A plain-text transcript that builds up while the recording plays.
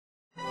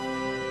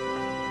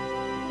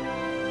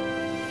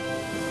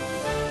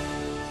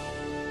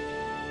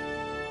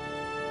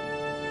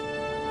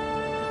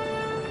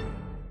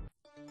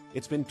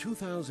It's been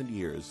 2,000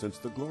 years since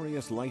the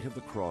glorious light of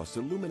the cross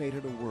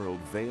illuminated a world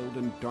veiled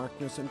in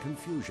darkness and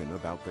confusion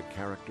about the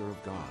character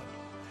of God.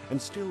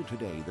 And still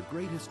today, the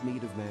greatest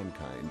need of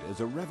mankind is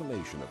a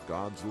revelation of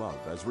God's love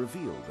as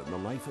revealed in the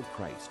life of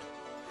Christ.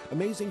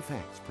 Amazing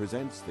Facts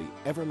presents the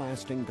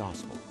Everlasting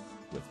Gospel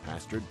with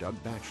Pastor Doug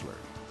Batchelor.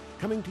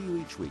 Coming to you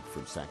each week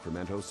from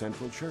Sacramento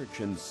Central Church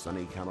in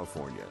sunny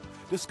California.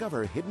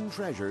 Discover hidden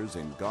treasures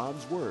in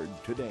God's Word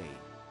today.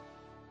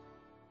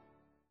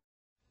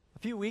 A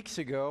few weeks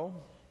ago,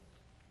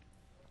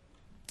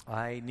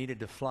 I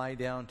needed to fly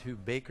down to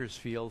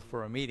Bakersfield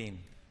for a meeting.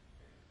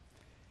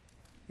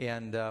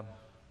 And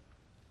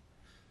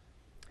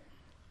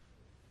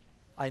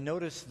I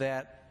noticed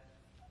that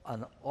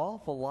an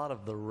awful lot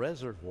of the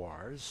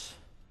reservoirs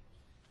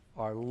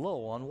are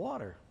low on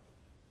water.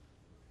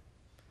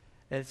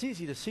 And it's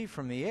easy to see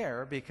from the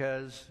air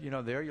because,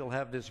 there you'll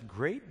have this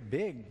great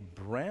big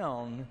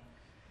brown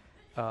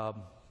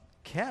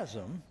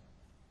chasm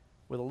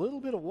with a little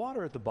bit of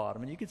water at the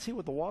bottom, and you can see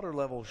what the water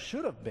level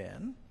should have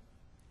been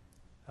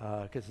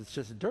because it's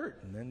just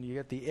dirt. And then you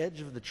get the edge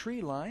of the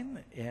tree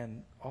line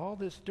and all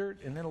this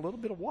dirt and then a little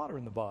bit of water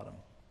in the bottom.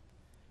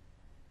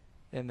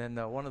 And then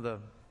one of the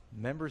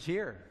members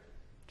here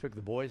took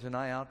the boys and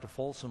I out to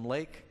Folsom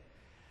Lake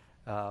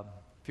a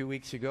few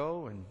weeks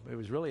ago, and it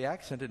was really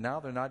accented. Now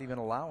they're not even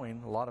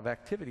allowing a lot of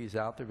activities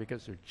out there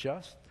because there's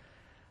just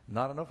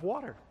not enough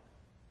water.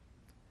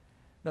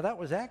 Now that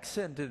was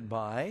accented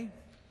by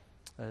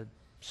a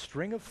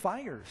string of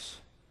fires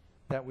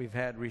that we've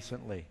had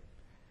recently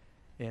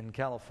in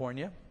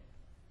California.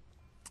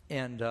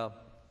 And I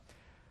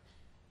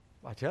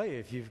tell you,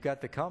 if you've got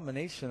the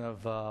combination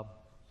of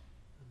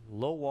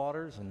low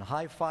waters and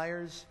high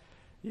fires,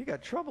 you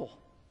got trouble.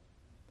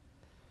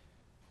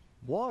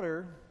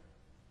 Water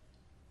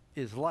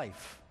is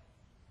life.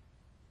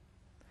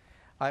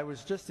 I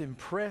was just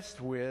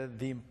impressed with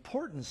the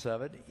importance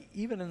of it,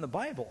 even in the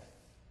Bible.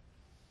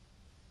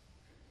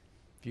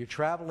 If you're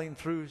traveling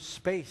through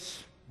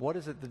space, what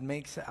is it that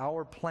makes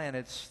our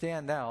planet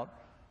stand out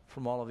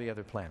from all of the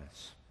other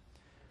planets?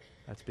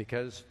 That's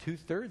because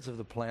 2/3 of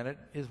the planet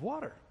is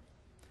water.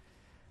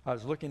 I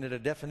was looking at a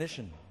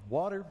definition.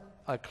 Water,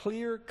 a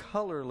clear,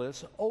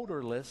 colorless,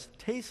 odorless,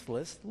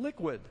 tasteless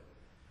liquid.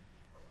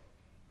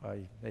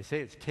 They say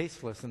it's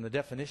tasteless in the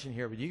definition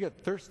here, but you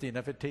get thirsty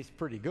enough, it tastes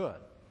pretty good.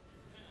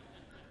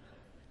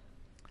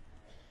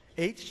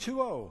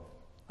 H2O,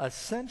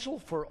 essential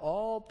for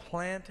all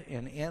plant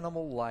and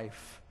animal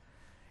life,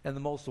 and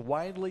the most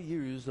widely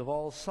used of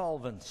all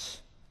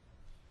solvents.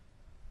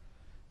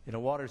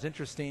 Water's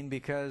interesting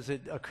because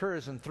it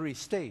occurs in 3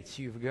 states.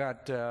 You've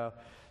got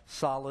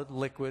solid,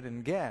 liquid,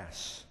 and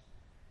gas.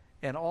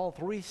 And all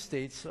 3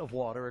 states of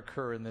water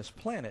occur in this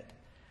planet.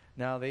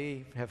 Now,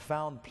 they have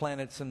found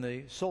planets in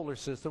the solar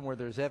system where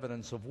there's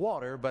evidence of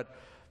water, but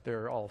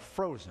they're all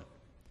frozen.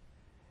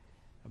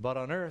 But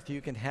on Earth,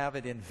 you can have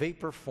it in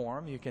vapor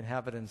form, you can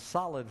have it in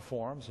solid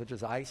form, such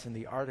as ice in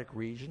the Arctic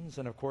regions,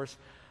 and of course,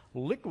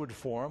 liquid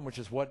form, which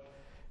is what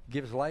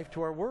gives life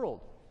to our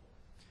world.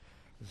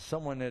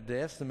 Someone had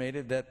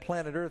estimated that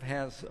planet Earth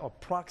has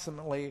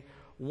approximately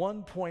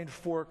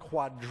 1.4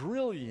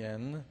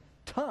 quadrillion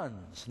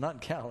tons, not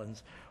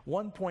gallons,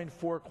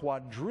 1.4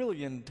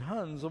 quadrillion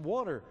tons of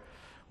water.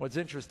 What's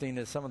interesting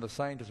is some of the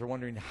scientists are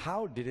wondering,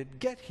 how did it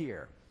get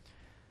here?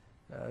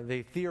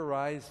 They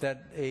theorized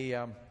that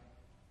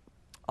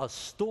a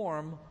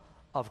storm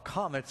of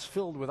comets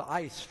filled with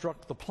ice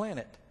struck the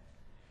planet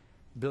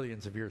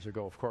billions of years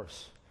ago, of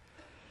course.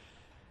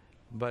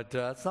 But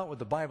that's not what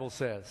the Bible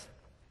says.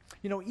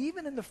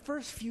 Even in the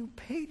first few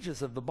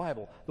pages of the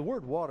Bible, the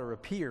word water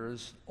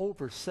appears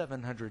over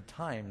 700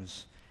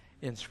 times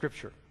in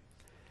Scripture.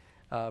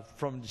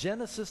 From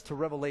Genesis to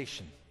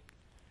Revelation,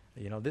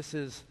 this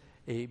is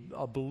a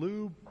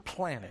blue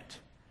planet.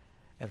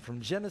 And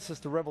from Genesis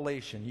to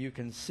Revelation, you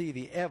can see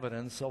the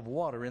evidence of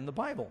water in the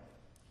Bible.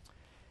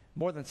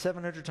 More than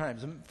 700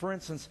 times. For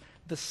instance,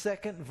 the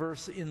 2nd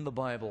verse in the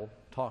Bible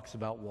talks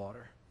about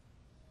water.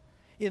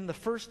 In the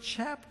 1st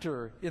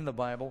chapter in the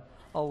Bible,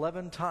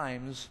 11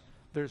 times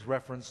there's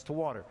reference to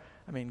water.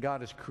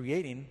 God is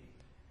creating,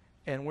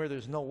 and where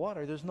there's no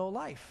water, there's no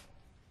life.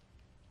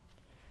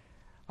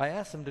 I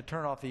asked them to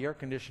turn off the air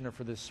conditioner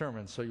for this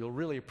sermon, so you'll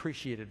really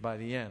appreciate it by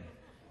the end.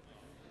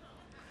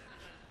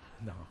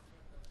 No.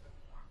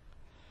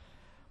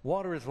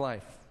 Water is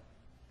life.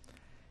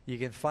 You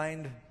can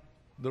find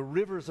the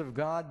rivers of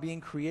God being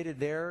created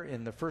there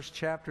in the first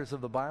chapters of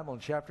the Bible. In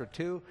chapter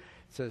 2,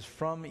 it says,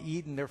 from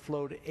Eden there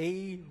flowed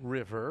a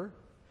river.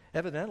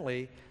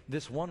 Evidently,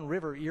 this one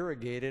river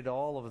irrigated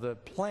all of the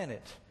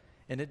planet,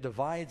 and it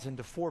divides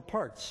into 4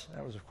 parts.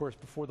 That was, of course,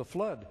 before the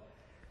flood.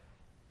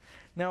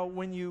 Now,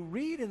 when you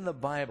read in the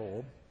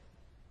Bible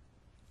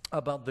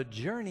about the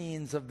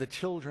journeyings of the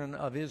children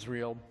of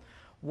Israel,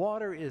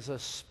 water is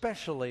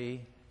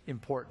especially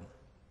important.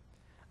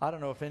 I don't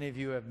know if any of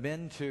you have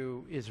been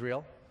to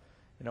Israel.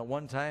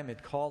 One time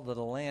it called it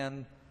a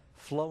land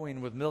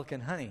flowing with milk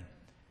and honey.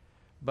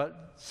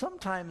 But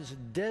sometimes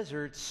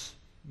deserts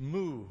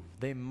move,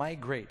 they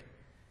migrate.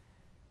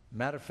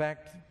 Matter of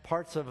fact,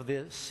 parts of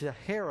the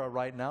Sahara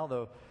right now,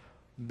 the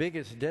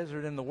biggest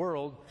desert in the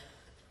world,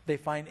 they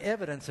find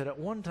evidence that at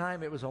one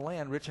time it was a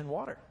land rich in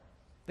water.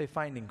 They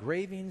find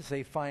engravings,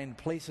 they find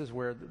places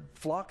where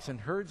flocks and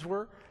herds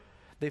were.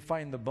 They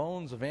find the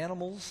bones of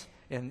animals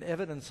and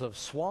evidence of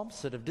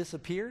swamps that have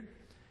disappeared.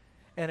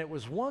 And it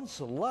was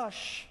once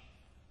lush,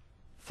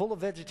 full of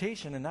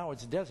vegetation, and now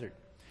it's desert.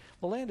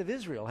 The land of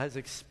Israel has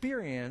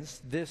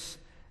experienced this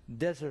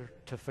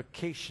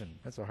desertification.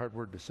 That's a hard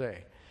word to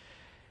say.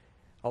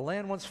 A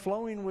land once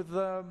flowing with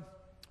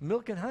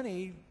milk and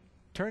honey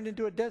turned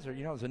into a desert.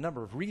 You know, there's a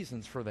number of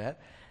reasons for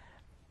that.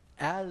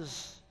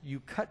 As you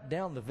cut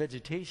down the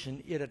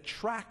vegetation, it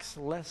attracts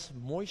less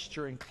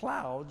moisture and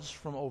clouds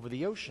from over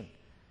the ocean.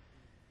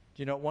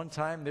 You know, at one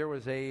time there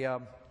was a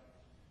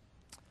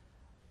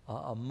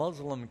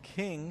Muslim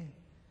king,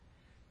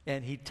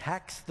 and he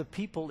taxed the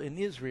people in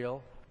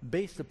Israel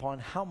based upon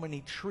how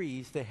many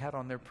trees they had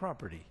on their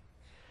property.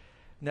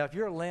 Now, if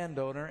you're a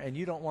landowner and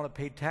you don't want to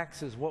pay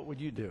taxes, what would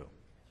you do?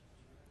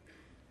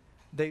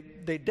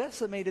 They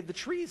decimated the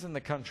trees in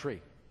the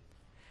country.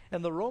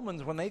 And the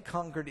Romans, when they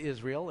conquered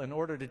Israel, in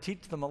order to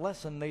teach them a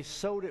lesson, they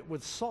sowed it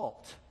with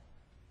salt.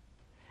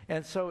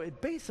 And so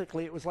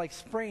it was like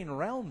spraying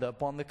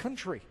Roundup on the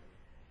country.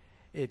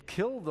 It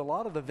killed a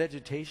lot of the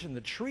vegetation,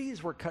 the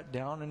trees were cut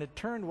down, and it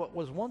turned what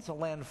was once a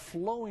land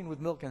flowing with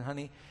milk and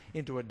honey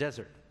into a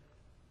desert.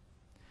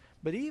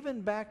 But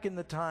even back in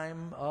the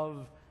time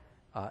of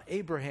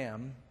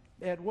Abraham,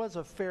 it was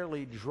a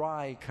fairly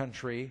dry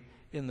country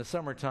in the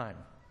summertime.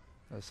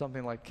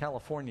 Something like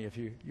California, if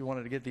you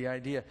wanted to get the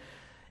idea.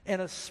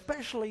 And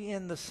especially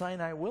in the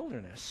Sinai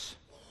wilderness,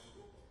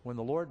 when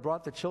the Lord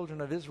brought the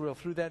children of Israel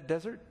through that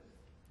desert,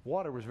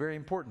 water was very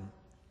important.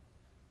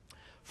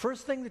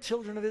 First thing the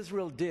children of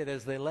Israel did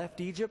as they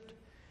left Egypt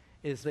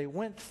is they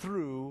went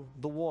through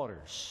the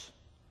waters.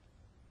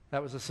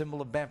 That was a symbol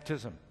of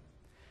baptism.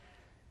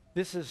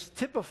 This is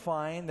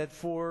typifying that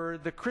for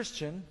the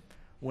Christian,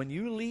 when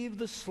you leave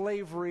the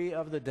slavery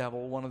of the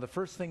devil, one of the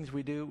first things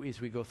we do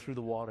is we go through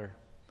the water.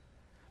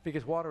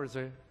 Because water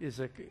is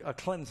a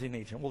cleansing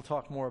agent. We'll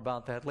talk more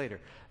about that later.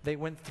 They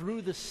went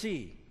through the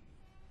sea.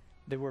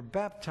 They were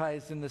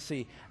baptized in the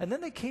sea. And then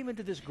they came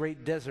into this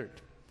great desert.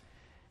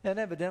 And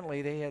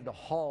evidently they had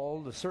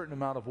hauled a certain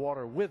amount of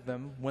water with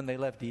them when they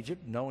left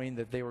Egypt, knowing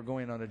that they were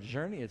going on a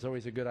journey. It's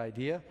always a good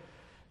idea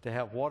to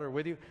have water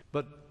with you.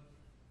 But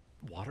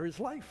water is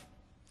life.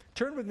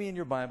 Turn with me in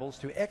your Bibles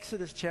to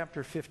Exodus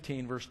chapter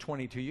 15, verse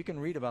 22. You can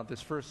read about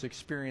this first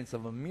experience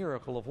of a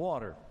miracle of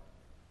water.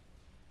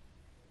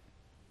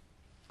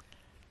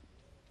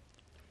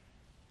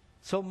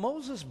 So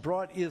Moses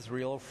brought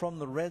Israel from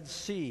the Red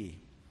Sea,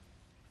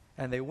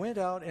 and they went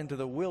out into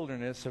the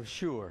wilderness of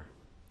Shur.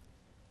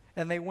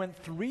 And they went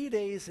 3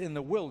 days in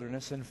the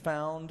wilderness and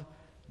found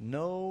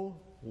no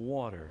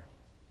water.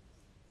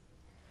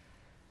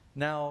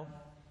 Now,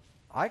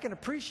 I can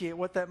appreciate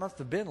what that must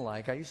have been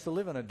like. I used to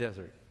live in a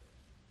desert,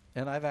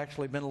 and I've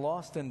actually been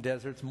lost in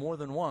deserts more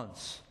than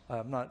once.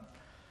 I'm not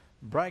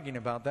bragging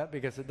about that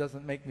because it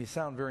doesn't make me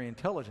sound very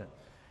intelligent.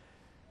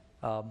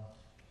 I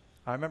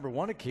remember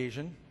one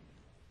occasion,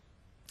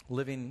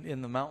 living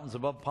in the mountains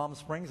above Palm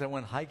Springs, I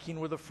went hiking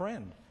with a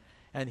friend.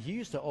 And he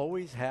used to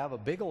always have a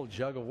big old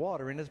jug of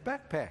water in his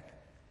backpack.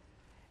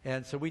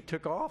 And so we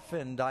took off,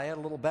 and I had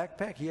a little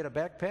backpack. He had a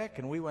backpack,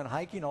 and we went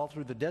hiking all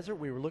through the desert.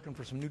 We were looking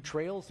for some new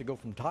trails to go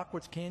from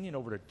Tahquitz Canyon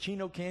over to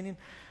Chino Canyon,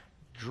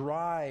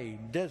 dry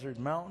desert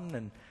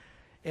mountain.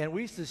 And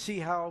we used to see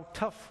how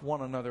tough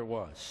one another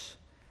was.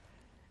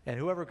 And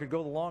whoever could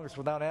go the longest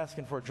without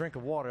asking for a drink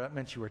of water, that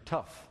meant you were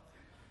tough.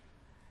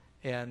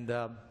 And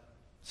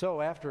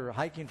so after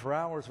hiking for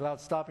hours without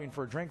stopping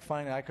for a drink,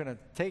 finally I couldn't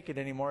take it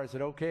anymore. I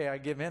said, okay, I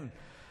give in.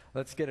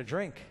 Let's get a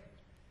drink.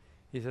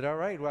 He said, all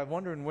right, well, I'm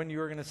wondering when you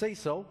were going to say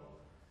so.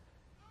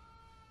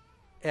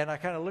 And I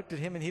kind of looked at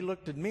him, and he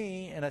looked at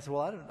me, and I said,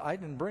 well, I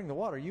didn't bring the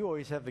water. You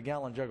always have the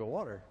gallon jug of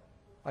water.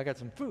 I got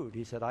some food.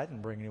 He said, I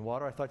didn't bring any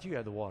water. I thought you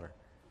had the water.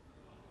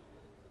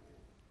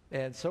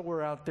 And so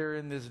we're out there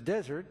in this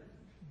desert,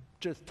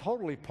 just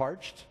totally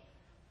parched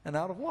and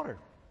out of water.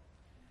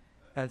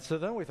 And so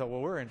then we thought, well,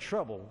 we're in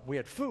trouble. We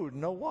had food,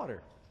 no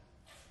water.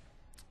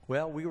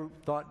 Well,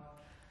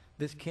 thought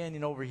this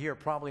canyon over here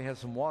probably has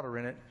some water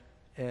in it.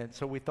 And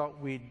so we thought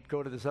we'd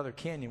go to this other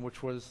canyon,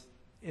 which was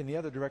in the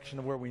other direction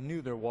of where we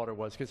knew their water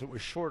was, because it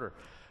was shorter.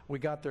 We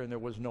got there and there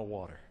was no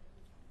water.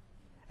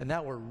 And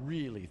now we're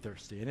really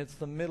thirsty. And it's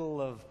the middle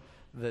of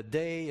the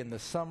day in the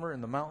summer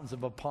in the mountains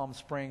above Palm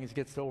Springs. It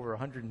gets to over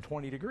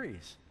 120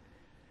 degrees.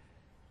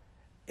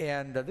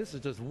 And this is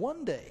just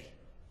one day.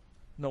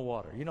 No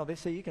water. You know, they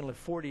say you can live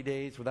 40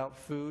 days without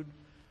food.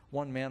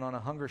 One man on a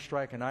hunger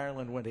strike in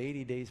Ireland went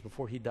 80 days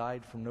before he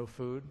died from no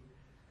food.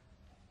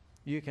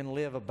 You can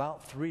live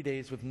about 3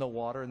 days with no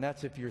water, and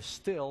that's if you're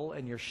still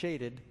and you're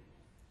shaded.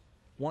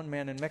 One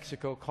man in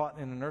Mexico caught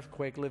in an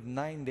earthquake lived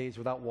 9 days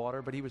without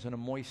water, but he was in a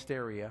moist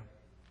area.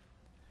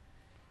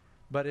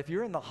 But if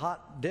you're in the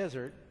hot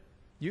desert,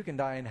 you can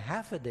die in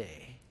half a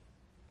day.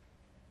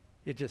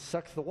 It just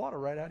sucks the water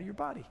right out of your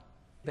body.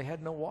 They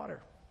had no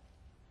water.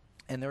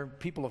 And there are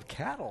people of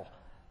cattle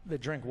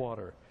that drink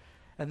water.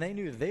 And they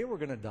knew they were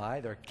going to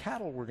die. Their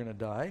cattle were going to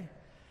die.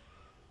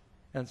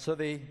 And so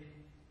they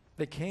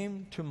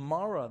came to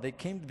Mara. They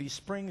came to these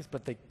springs,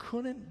 but they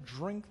couldn't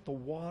drink the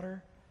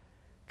water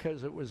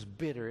because it was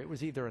bitter. It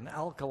was either an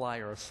alkali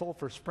or a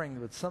sulfur spring,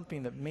 but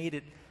something that made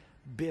it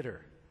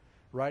bitter.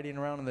 Riding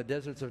around in the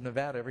deserts of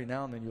Nevada, every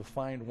now and then you'll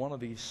find one of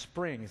these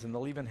springs, and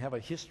they'll even have a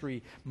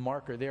history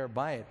marker there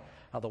by it.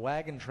 How the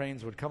wagon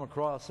trains would come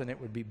across and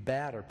it would be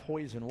bad or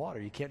poison water.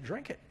 You can't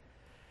drink it.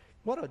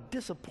 What a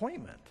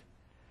disappointment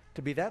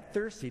to be that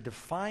thirsty, to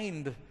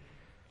find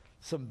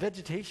some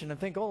vegetation and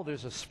think, oh,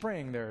 there's a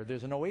spring there,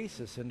 there's an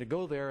oasis, and to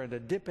go there and to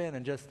dip in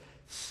and just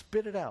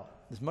spit it out.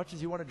 As much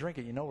as you want to drink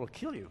it, you know it'll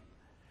kill you.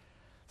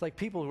 It's like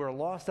people who are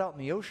lost out in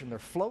the ocean. They're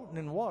floating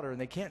in water and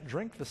they can't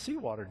drink the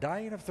seawater,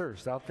 dying of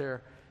thirst out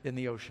there in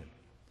the ocean.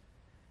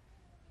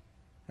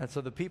 And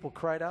so the people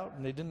cried out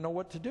and they didn't know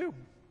what to do.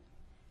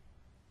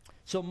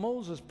 So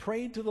Moses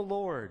prayed to the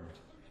Lord,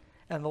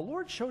 and the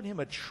Lord showed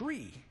him a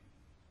tree.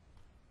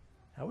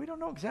 Now, we don't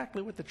know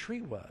exactly what the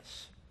tree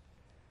was.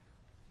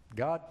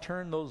 God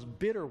turned those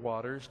bitter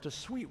waters to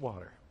sweet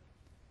water.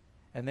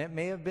 And that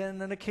may have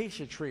been an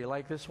acacia tree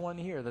like this one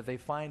here that they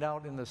find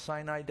out in the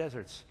Sinai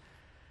deserts.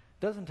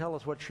 Doesn't tell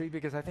us what tree,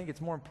 because I think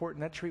it's more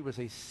important that tree was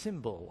a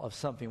symbol of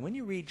something. When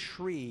you read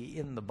tree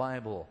in the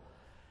Bible,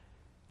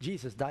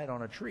 Jesus died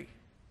on a tree.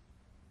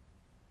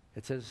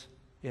 It says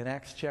in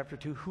Acts chapter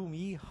 2, whom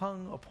ye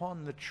hung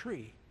upon the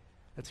tree.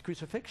 That's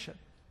crucifixion.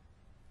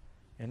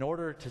 In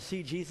order to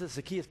see Jesus,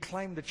 Zacchaeus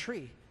climbed the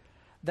tree.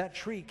 That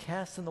tree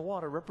cast in the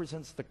water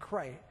represents the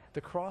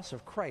cross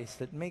of Christ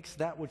that makes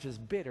that which is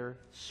bitter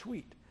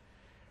sweet.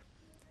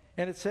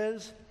 And it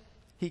says,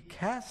 he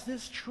cast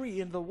this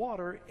tree into the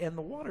water, and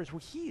the waters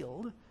were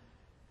healed,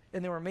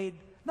 and they were made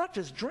not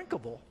just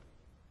drinkable,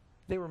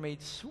 they were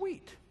made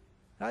sweet.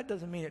 That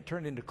doesn't mean it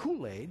turned into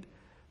Kool-Aid,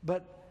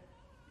 but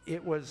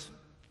it was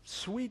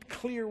sweet,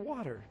 clear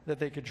water that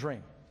they could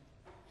drink.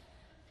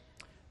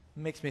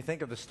 It makes me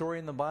think of the story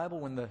in the Bible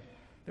when there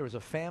was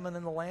a famine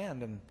in the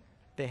land, and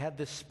they had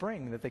this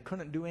spring that they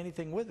couldn't do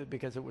anything with it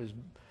because it was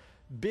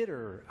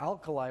bitter,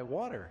 alkali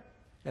water.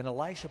 And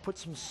Elisha put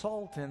some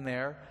salt in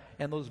there,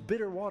 and those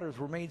bitter waters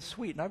were made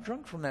sweet. And I've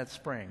drunk from that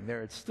spring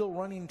there. It's still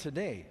running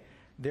today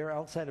there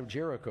outside of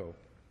Jericho.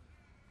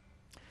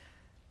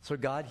 So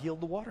God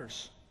healed the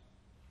waters.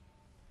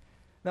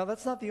 Now,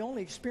 that's not the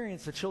only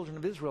experience the children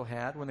of Israel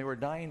had when they were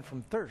dying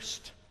from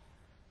thirst.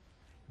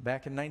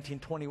 Back in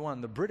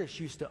 1921, the British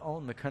used to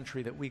own the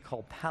country that we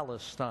call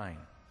Palestine.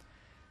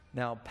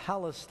 Now,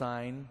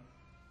 Palestine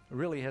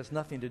really has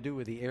nothing to do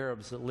with the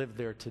Arabs that live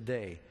there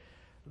today.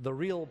 The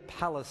real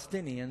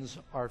Palestinians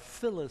are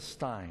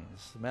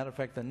Philistines. As a matter of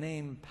fact, the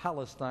name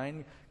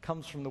Palestine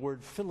comes from the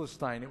word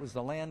Philistine. It was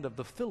the land of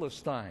the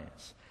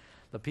Philistines.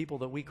 The people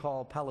that we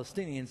call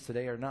Palestinians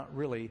today are not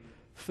really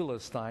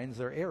Philistines,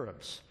 they're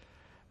Arabs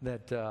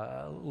that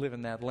live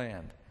in that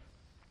land.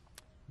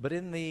 But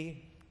in the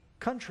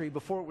country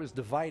before it was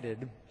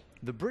divided,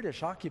 the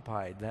British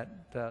occupied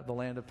the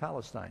land of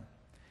Palestine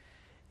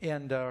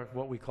and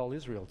what we call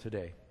Israel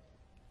today.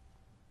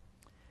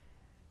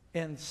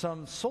 And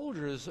some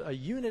soldiers, a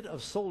unit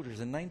of soldiers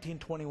in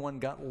 1921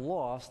 got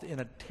lost in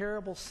a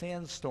terrible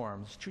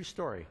sandstorm. It's a true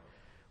story.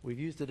 We've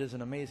used it as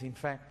an amazing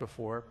fact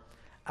before,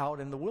 out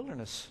in the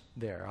wilderness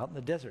there, out in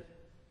the desert.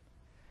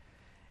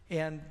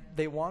 And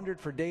they wandered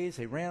for days.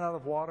 They ran out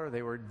of water.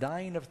 They were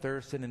dying of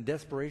thirst. And in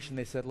desperation,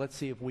 they said, let's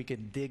see if we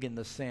can dig in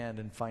the sand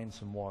and find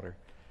some water.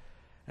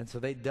 And so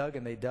they dug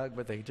and they dug,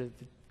 but they just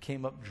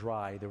came up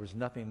dry. There was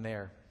nothing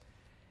there.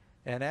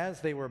 And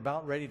as they were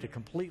about ready to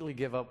completely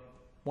give up,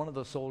 one of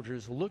the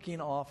soldiers, looking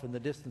off in the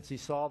distance, he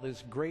saw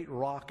this great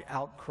rock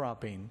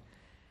outcropping.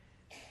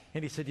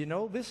 And he said, you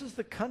know, this is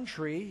the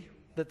country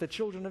that the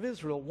children of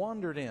Israel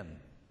wandered in.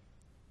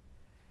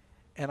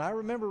 And I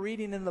remember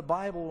reading in the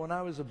Bible when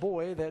I was a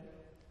boy that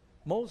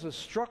Moses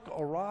struck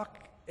a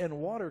rock and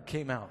water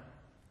came out.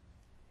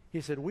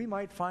 He said, we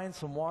might find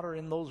some water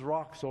in those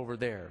rocks over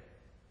there.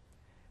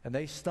 And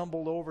they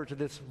stumbled over to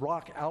this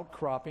rock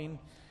outcropping,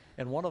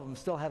 and one of them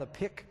still had a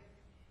pick,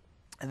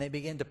 and they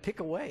began to pick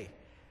away.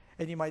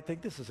 And you might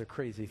think this is a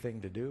crazy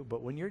thing to do,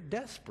 but when you're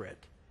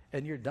desperate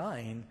and you're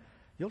dying,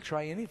 you'll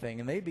try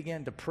anything. And they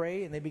began to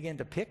pray, and they began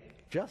to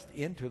pick just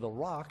into the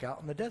rock out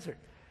in the desert.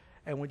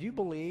 And would you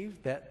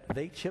believe that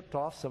they chipped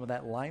off some of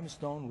that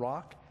limestone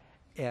rock,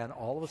 and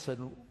all of a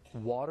sudden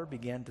water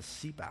began to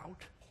seep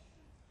out?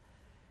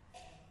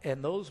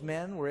 And those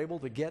men were able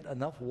to get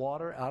enough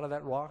water out of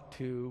that rock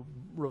to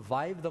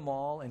revive them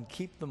all and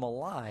keep them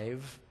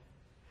alive.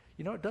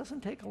 You know, it doesn't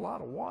take a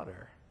lot of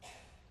water,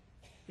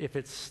 if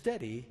it's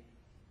steady,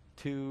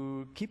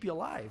 to keep you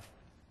alive.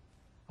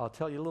 I'll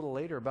tell you a little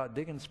later about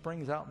digging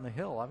springs out in the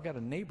hill. I've got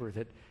a neighbor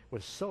that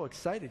was so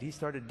excited. He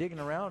started digging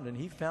around, and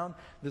he found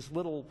this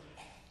little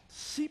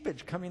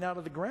seepage coming out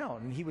of the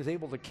ground. And he was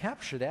able to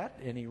capture that,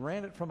 and he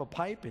ran it from a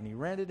pipe, and he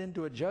ran it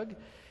into a jug,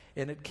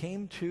 and it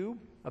came to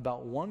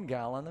about 1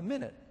 gallon a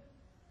minute.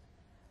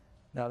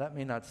 Now, that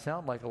may not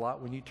sound like a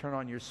lot when you turn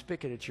on your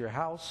spigot at your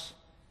house,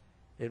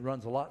 It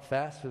runs a lot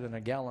faster than a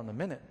gallon a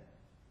minute.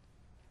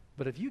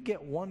 But if you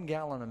get 1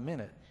 gallon a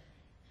minute,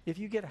 if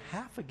you get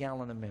half a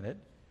gallon a minute,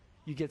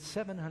 you get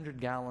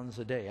 700 gallons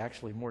a day.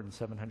 Actually, more than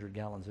 700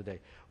 gallons a day.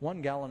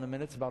 1 gallon a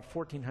minute is about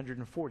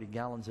 1,440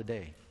 gallons a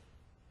day.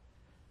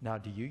 Now,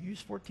 do you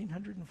use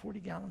 1,440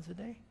 gallons a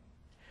day?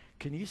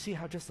 Can you see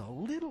how just a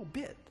little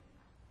bit,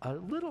 a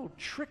little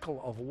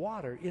trickle of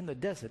water in the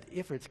desert,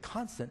 if it's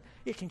constant,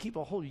 it can keep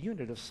a whole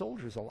unit of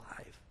soldiers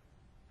alive?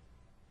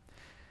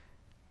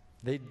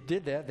 They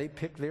did that. They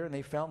picked there and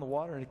they found the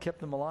water and it kept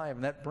them alive.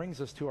 And that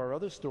brings us to our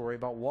other story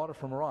about water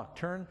from a rock.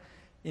 Turn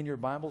in your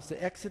Bibles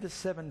to Exodus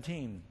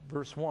 17,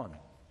 verse 1.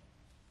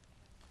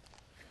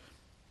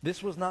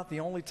 This was not the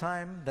only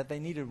time that they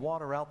needed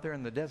water out there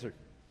in the desert.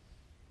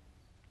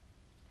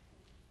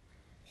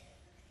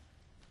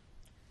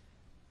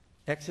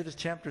 Exodus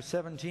chapter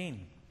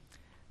 17.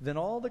 Then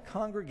all the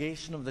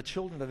congregation of the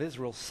children of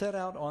Israel set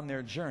out on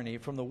their journey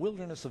from the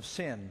wilderness of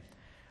Sin,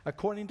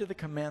 according to the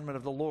commandment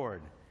of the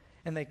Lord.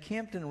 And they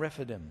camped in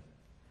Rephidim,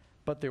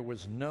 but there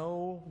was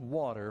no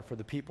water for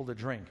the people to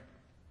drink.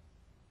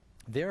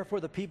 Therefore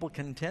the people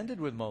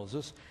contended with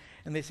Moses,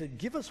 and they said,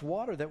 "Give us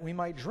water that we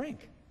might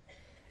drink."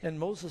 And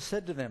Moses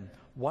said to them,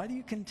 "Why do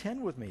you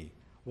contend with me?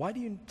 Why do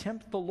you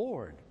tempt the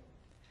Lord?"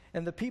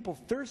 And the people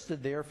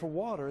thirsted there for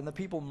water, and the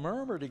people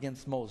murmured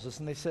against Moses,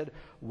 and they said,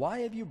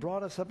 "Why have you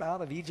brought us up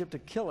out of Egypt to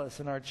kill us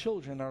and our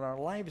children and our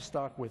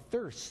livestock with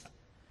thirst?"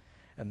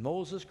 And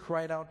Moses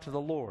cried out to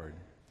the Lord.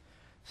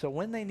 So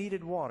when they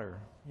needed water,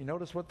 you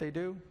notice what they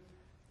do?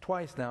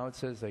 Twice now it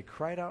says they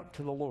cried out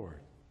to the Lord.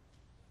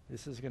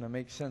 This is going to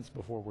make sense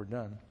before we're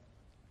done.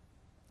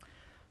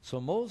 So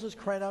Moses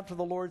cried out to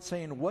the Lord,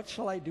 saying, "What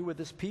shall I do with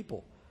this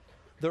people?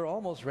 They're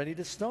almost ready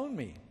to stone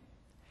me."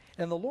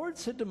 And the Lord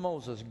said to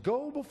Moses,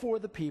 "Go before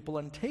the people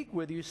and take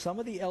with you some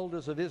of the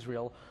elders of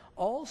Israel.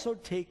 Also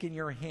take in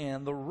your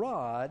hand the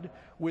rod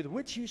with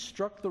which you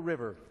struck the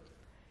river.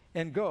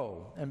 And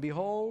go, and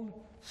behold,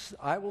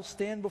 I will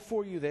stand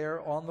before you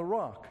there on the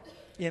rock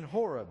in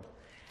Horeb.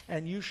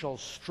 And you shall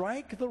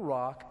strike the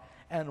rock,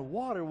 and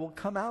water will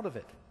come out of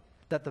it,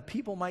 that the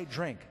people might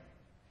drink."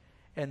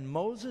 And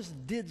Moses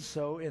did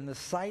so in the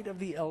sight of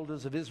the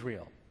elders of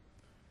Israel.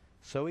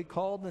 So he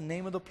called the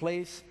name of the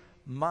place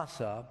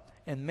Massah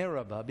and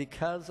Meribah,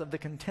 because of the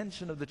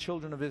contention of the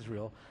children of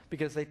Israel,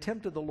 because they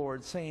tempted the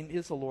Lord, saying,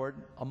 "Is the Lord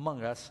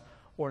among us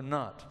or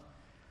not?"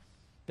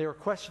 They were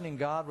questioning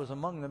God was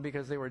among them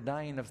because they were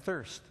dying of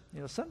thirst. You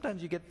know,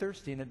 sometimes you get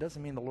thirsty and it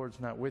doesn't mean the Lord's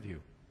not with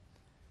you.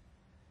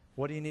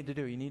 What do you need to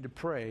do? You need to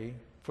pray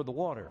for the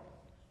water.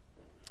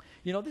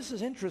 You know, this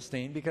is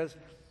interesting because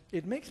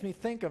it makes me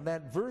think of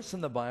that verse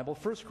in the Bible,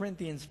 1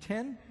 Corinthians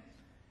 10.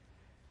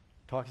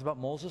 Talks about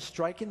Moses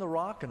striking the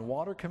rock and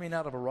water coming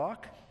out of a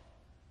rock.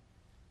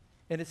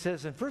 And it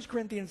says in 1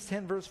 Corinthians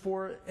 10, verse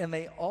 4, "And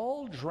they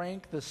all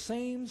drank the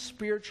same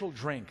spiritual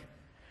drink.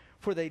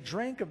 For they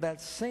drank of that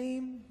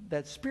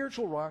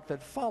spiritual rock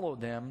that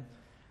followed them,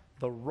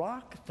 the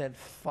rock that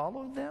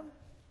followed them,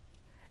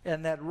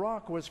 and that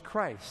rock was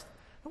Christ."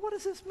 Now, what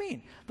does this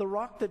mean? The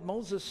rock that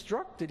Moses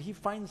struck, did he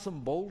find some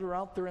boulder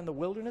out there in the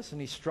wilderness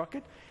and he struck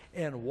it,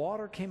 and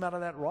water came out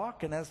of that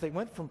rock, and as they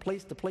went from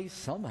place to place,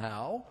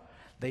 somehow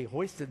they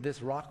hoisted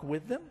this rock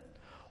with them?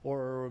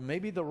 Or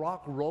maybe the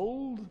rock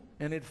rolled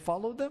and it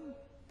followed them?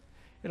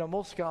 You know,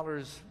 most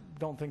scholars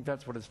don't think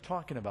that's what it's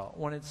talking about.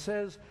 When it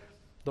says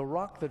the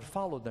rock that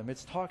followed them,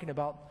 it's talking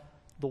about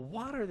the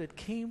water that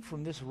came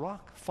from this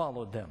rock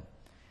followed them.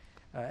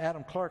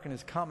 Adam Clark in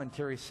his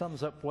commentary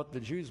sums up what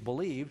the Jews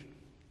believed.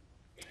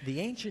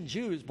 The ancient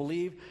Jews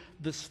believed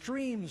the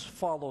streams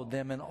followed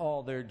them in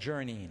all their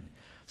journeying.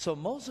 So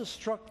Moses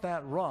struck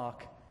that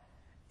rock,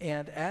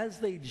 and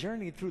as they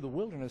journeyed through the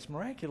wilderness,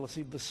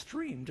 miraculously, the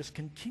stream just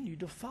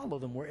continued to follow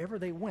them wherever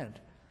they went.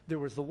 There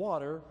was the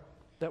water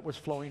that was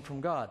flowing from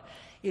God.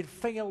 It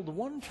failed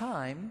one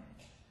time,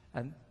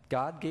 and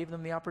God gave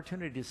them the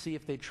opportunity to see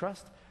if they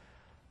trust,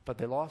 but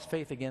they lost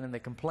faith again and they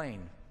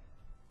complained.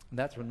 And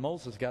that's when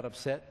Moses got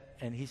upset,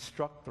 and he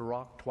struck the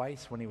rock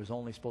twice when he was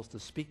only supposed to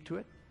speak to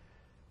it.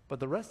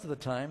 But the rest of the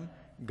time,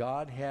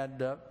 God had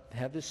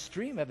this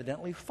stream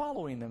evidently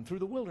following them through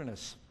the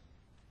wilderness.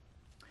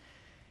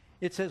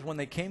 It says, when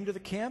they came to the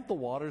camp, the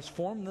waters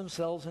formed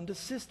themselves into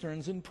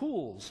cisterns and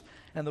pools,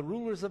 and the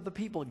rulers of the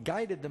people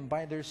guided them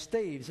by their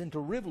staves into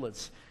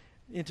rivulets,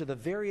 into the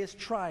various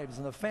tribes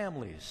and the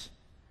families.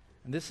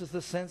 And this is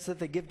the sense that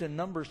they give to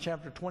Numbers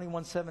chapter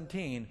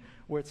 21:17,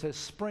 where it says,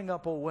 "Spring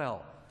up, O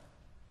well."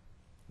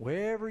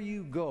 Wherever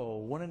you go,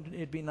 wouldn't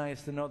it be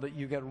nice to know that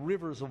you got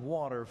rivers of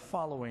water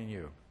following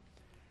you?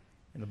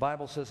 And the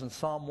Bible says in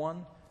Psalm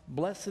 1,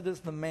 "Blessed is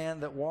the man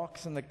that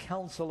walks in the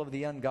counsel of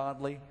the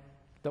ungodly,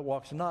 that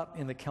walks not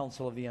in the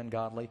counsel of the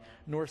ungodly,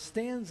 nor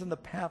stands in the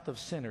path of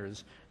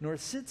sinners, nor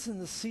sits in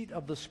the seat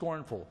of the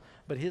scornful.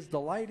 But his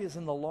delight is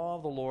in the law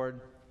of the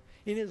Lord.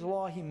 In his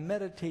law he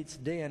meditates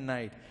day and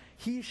night.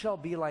 He shall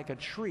be like a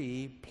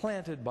tree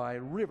planted by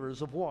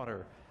rivers of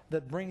water,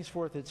 that brings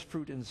forth its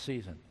fruit in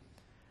season."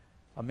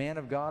 A man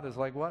of God is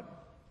like what?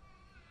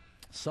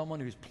 Someone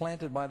who's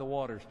planted by the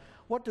waters.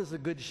 What does the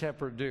good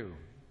shepherd do?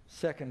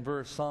 Second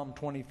verse, Psalm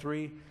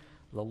 23,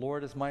 the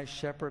Lord is my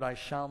shepherd, I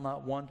shall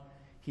not want.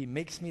 He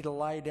makes me to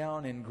lie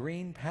down in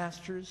green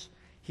pastures.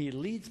 He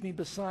leads me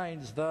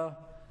beside the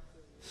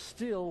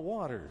still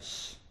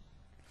waters.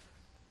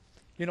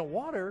 You know,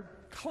 water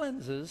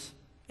cleanses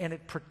and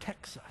it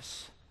protects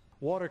us.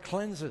 Water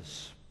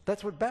cleanses.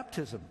 That's what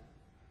baptism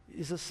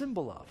is a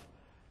symbol of.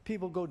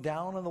 People go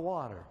down in the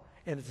water,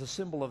 and it's a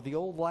symbol of the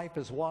old life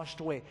is washed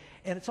away.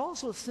 And it's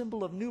also a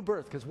symbol of new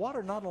birth, because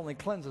water not only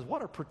cleanses,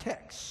 water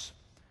protects.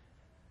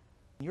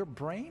 Your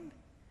brain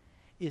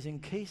is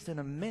encased in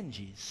a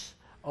meninges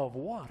of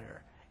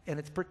water, and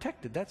it's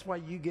protected. That's why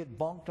you get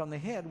bonked on the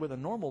head. With a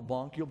normal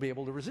bonk, you'll be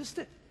able to resist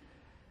it,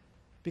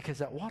 because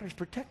that water is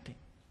protecting.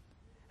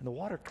 And the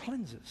water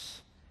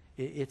cleanses.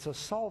 It's a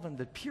solvent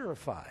that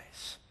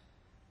purifies.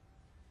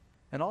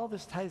 And all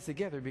this ties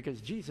together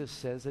because Jesus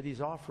says that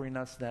he's offering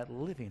us that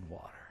living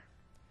water.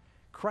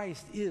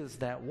 Christ is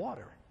that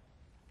water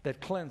that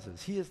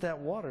cleanses. He is that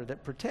water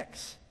that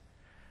protects.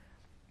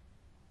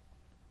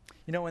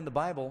 You know, in the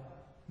Bible,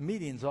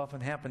 meetings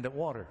often happened at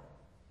water.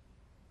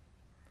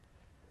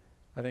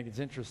 I think it's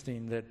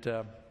interesting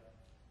that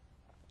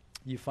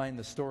you find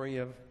the story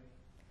of,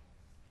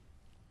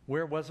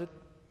 where was it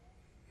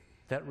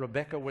that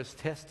Rebekah was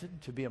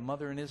tested to be a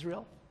mother in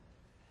Israel?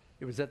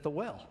 It was at the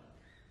well.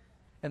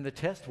 And the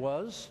test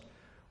was,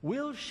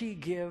 will she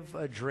give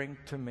a drink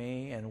to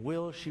me, and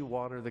will she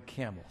water the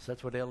camels?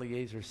 That's what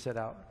Eliezer set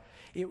out.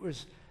 It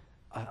was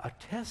a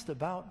test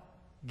about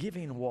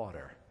giving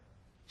water.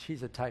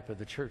 She's a type of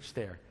the church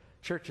there.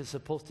 Church is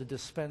supposed to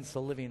dispense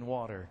the living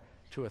water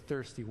to a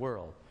thirsty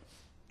world.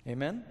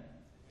 Amen?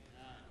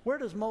 Where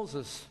does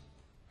Moses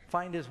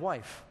find his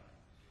wife?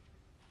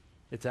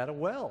 It's at a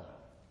well.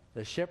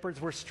 The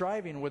shepherds were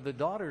striving with the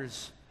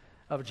daughters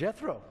of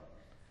Jethro.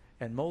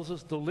 And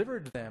Moses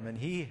delivered them, and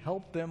he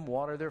helped them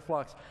water their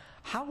flocks.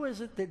 How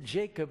is it that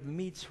Jacob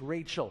meets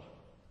Rachel?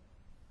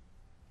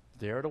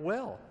 There at a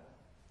well.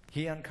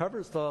 He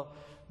uncovers the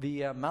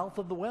mouth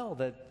of the well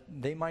that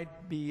they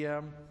might be,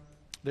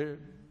 their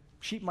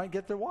sheep might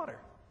get their water.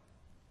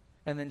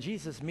 And then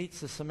Jesus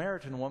meets the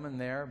Samaritan woman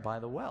there by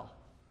the well.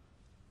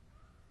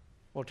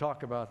 We'll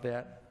talk about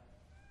that.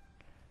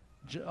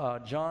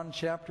 John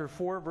chapter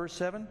 4, verse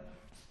 7.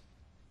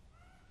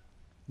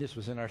 This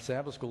was in our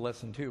Sabbath school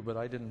lesson too, but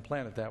I didn't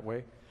plan it that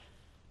way.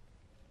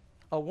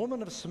 A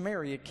woman of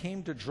Samaria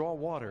came to draw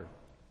water,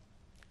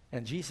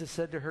 and Jesus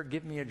said to her,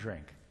 give me a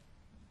drink.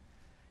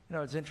 You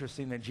know, it's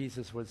interesting that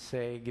Jesus would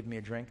say, give me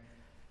a drink.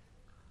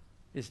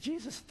 Is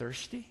Jesus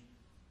thirsty?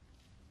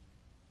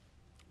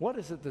 What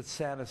is it that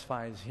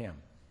satisfies him?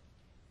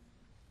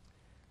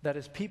 That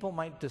his people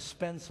might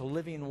dispense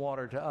living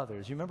water to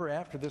others. You remember,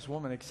 after this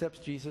woman accepts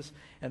Jesus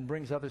and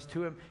brings others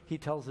to him, he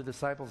tells the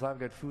disciples, I've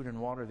got food and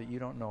water that you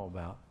don't know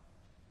about.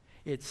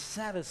 It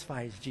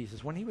satisfies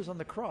Jesus. When he was on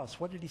the cross,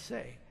 what did he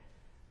say?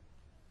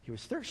 He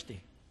was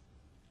thirsty.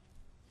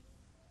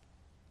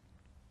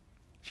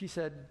 She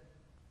said,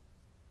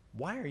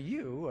 why are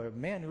you, a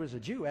man who is a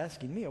Jew,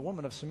 asking me, a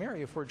woman of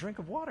Samaria, for a drink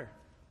of water?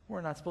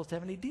 We're not supposed to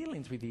have any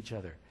dealings with each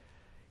other.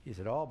 He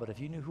said, oh, but if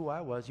you knew who I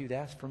was, you'd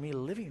ask for me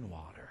living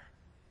water.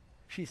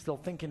 She's still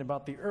thinking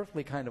about the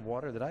earthly kind of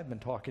water that I've been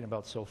talking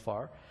about so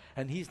far,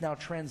 and he's now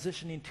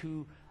transitioning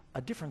to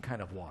a different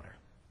kind of water.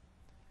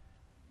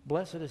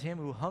 Blessed is him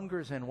who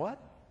hungers and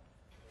what?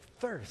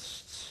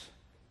 Thirsts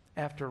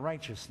after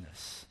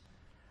righteousness.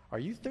 Are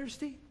you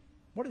thirsty?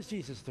 What is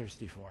Jesus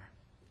thirsty for?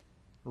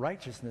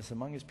 Righteousness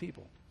among his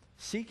people.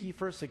 Seek ye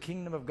first the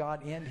kingdom of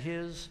God and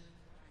his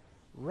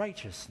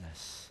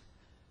righteousness.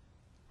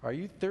 Are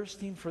you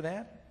thirsting for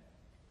that?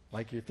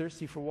 Like you're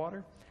thirsty for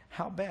water?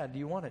 How bad do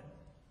you want it?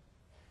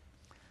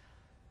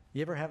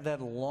 You ever have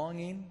that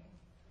longing?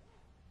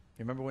 You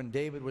remember when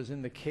David was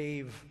in the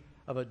cave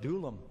of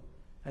Adullam,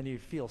 and you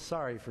feel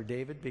sorry for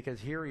David, because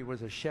here he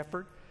was a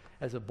shepherd.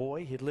 As a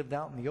boy, he'd lived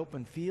out in the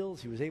open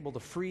fields. He was able to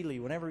freely,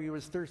 whenever he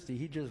was thirsty,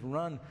 he'd just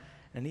run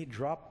and he'd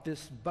drop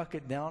this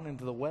bucket down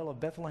into the well of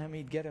Bethlehem.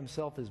 He'd get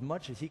himself as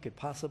much as he could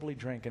possibly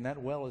drink, and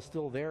that well is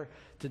still there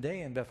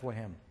today in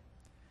Bethlehem.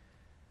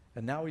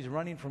 And now he's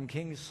running from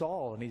King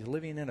Saul, and he's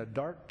living in a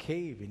dark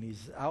cave, and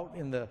he's out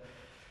in the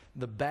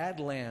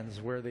Badlands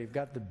where they've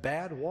got the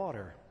bad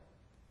water.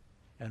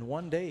 And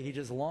one day he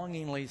just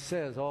longingly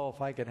says, oh,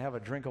 if I could have a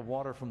drink of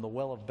water from the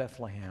well of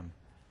Bethlehem.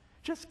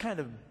 Just kind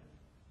of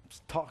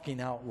talking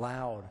out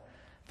loud.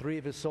 3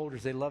 of his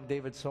soldiers, they loved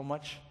David so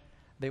much,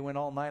 they went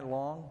all night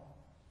long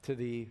to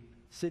the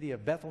city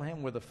of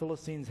Bethlehem, where the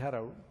Philistines had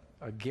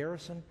a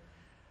garrison,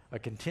 a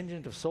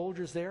contingent of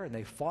soldiers there, and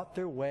they fought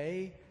their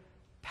way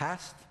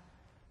past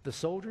the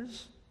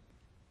soldiers,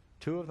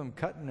 2 of them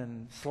cutting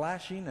and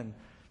slashing, and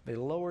they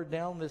lowered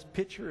down this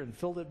pitcher and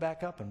filled it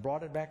back up and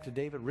brought it back to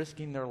David,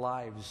 risking their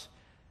lives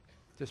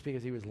just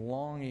because he was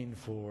longing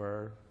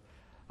for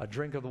a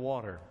drink of the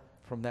water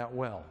from that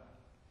well.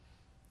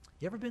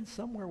 You ever been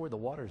somewhere where the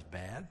water's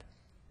bad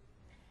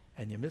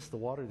and you miss the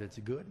water that's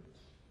good?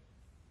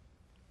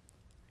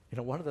 You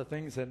know, one of the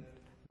things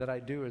that I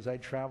do is I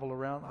travel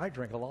around, I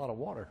drink a lot of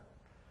water.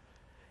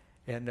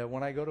 And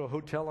when I go to a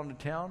hotel in the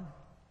town,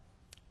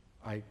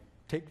 I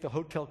take the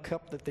hotel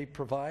cup that they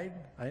provide.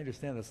 I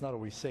understand it's not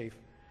always safe.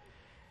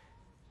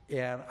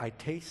 And I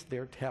taste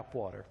their tap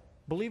water.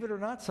 Believe it or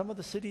not, some of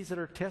the cities that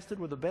are tested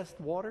with the best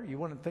water, you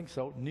wouldn't think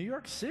so. New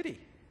York City,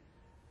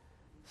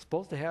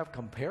 supposed to have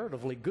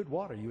comparatively good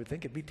water. You would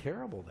think it'd be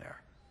terrible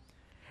there.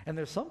 And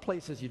there's some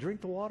places you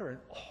drink the water and,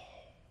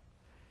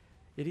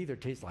 it either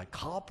tastes like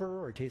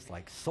copper or it tastes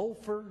like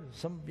sulfur.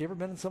 You ever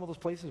been in some of those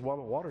places where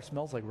the water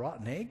smells like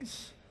rotten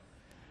eggs?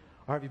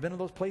 Or have you been in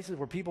those places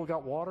where people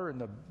got water in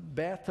the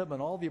bathtub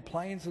and all the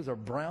appliances are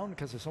brown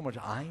because there's so much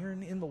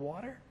iron in the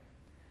water?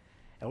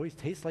 It always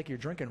tastes like you're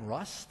drinking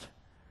rust.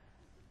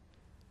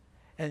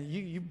 And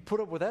you put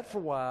up with that for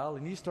a while,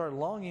 and you start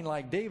longing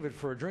like David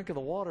for a drink of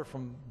the water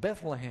from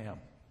Bethlehem.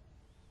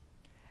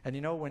 And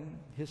you know, when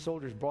his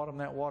soldiers brought him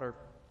that water,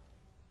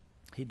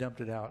 he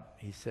dumped it out.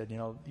 He said, you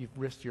know, you've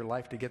risked your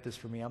life to get this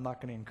for me. I'm not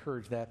going to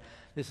encourage that.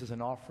 This is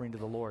an offering to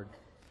the Lord.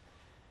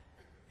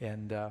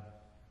 And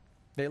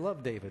they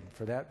loved David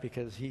for that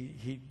because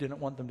he didn't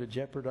want them to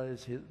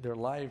jeopardize their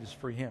lives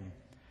for him.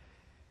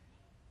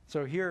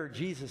 So here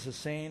Jesus is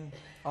saying,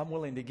 I'm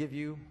willing to give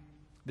you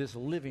this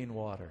living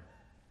water.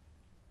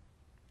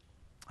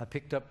 I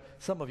picked up,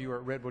 some of you were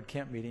at Redwood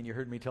Camp Meeting. You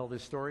heard me tell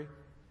this story.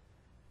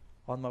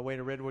 On my way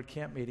to Redwood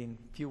Camp Meeting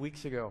a few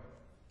weeks ago,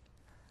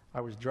 I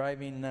was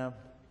driving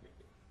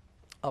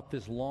up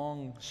this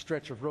long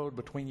stretch of road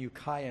between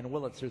Ukiah and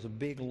Willits. There's a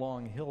big,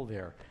 long hill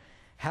there.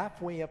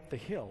 Halfway up the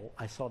hill,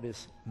 I saw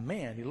this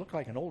man. He looked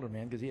like an older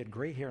man because he had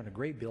gray hair and a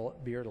gray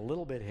beard, a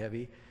little bit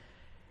heavy,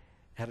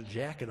 had a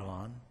jacket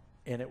on,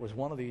 and it was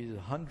one of these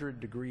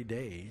 100-degree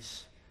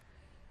days,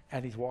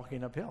 and he's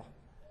walking uphill.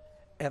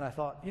 And I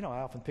thought, you know, I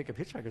often pick up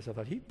hitchhikers. I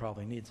thought he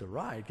probably needs a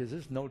ride because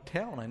there's no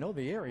town. I know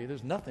the area.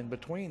 There's nothing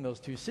between those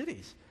two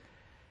cities.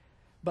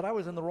 But I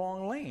was in the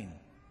wrong lane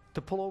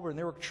to pull over, and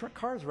there were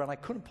cars around. I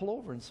couldn't pull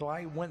over, and so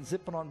I went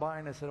zipping on by,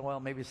 and I said, well,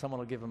 maybe someone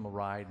will give him a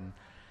ride.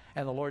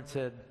 And the Lord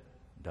said,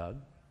 Doug?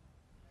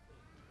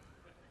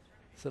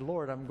 I said,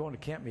 Lord, I'm going to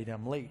camp meeting.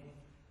 I'm late.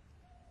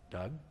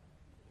 Doug?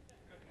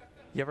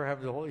 You ever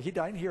have the whole, I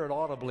didn't hear it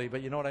audibly,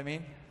 but you know what I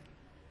mean?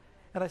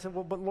 And I said,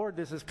 well, but Lord,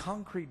 there's this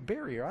concrete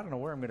barrier. I don't know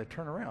where I'm going to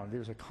turn around.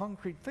 There's a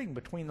concrete thing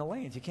between the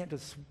lanes. You can't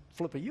just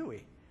flip a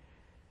U-ey.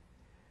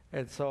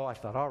 And so I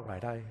thought, all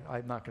right,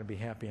 I'm not going to be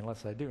happy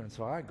unless I do. And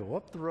so I go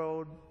up the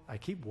road. I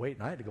keep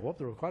waiting. I had to go up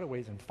the road quite a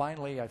ways. And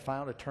finally, I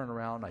found a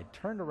turnaround. I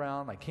turned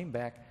around. I came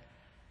back.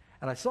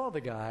 And I saw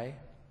the guy,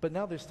 but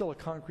now there's still a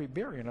concrete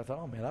barrier. And I thought,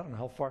 oh, man, I don't know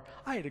how far.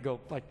 I had to go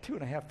like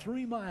 2.5,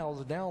 3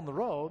 miles down the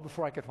road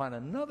before I could find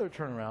another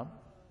turnaround,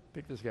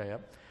 pick this guy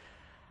up.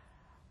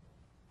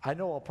 I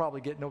know I'll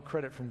probably get no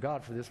credit from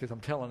God for this because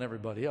I'm telling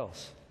everybody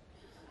else.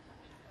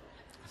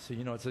 So,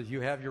 you know, it says you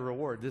have your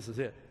reward. This is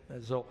it.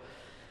 And so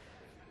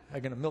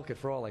I'm going to milk it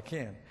for all I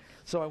can.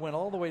 So I went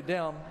all the way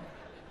down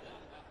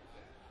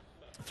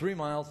 3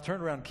 miles,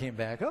 turned around, came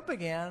back up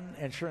again,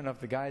 and sure enough,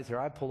 the guy's there.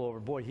 I pull over.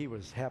 Boy, he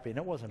was happy, and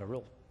it wasn't a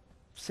real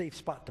safe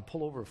spot to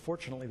pull over.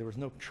 Fortunately, there was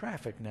no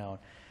traffic now.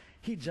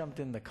 He jumped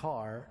in the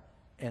car,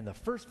 and the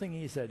first thing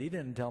he said, he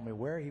didn't tell me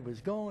where he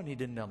was going. He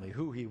didn't tell me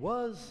who he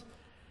was.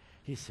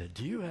 He said,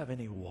 do you have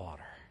any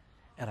water?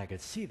 And I could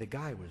see the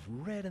guy was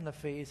red in the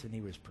face, and he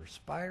was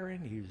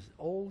perspiring. He was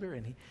older,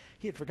 and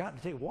he had forgotten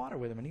to take water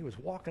with him, and he was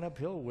walking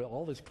uphill with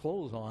all his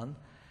clothes on.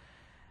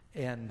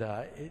 And,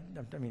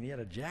 he had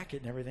a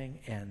jacket and everything,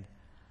 and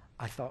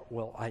I thought,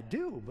 well, I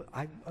do,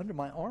 but under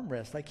my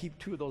armrest, I keep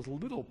 2 of those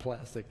little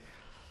plastic,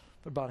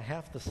 about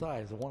half the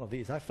size of one of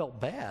these. I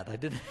felt bad. I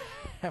didn't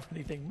have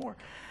anything more.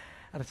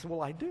 And I said,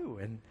 well, I do.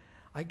 And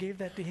I gave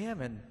that to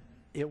him, and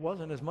it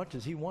wasn't as much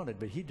as he wanted,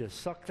 but he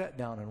just sucked that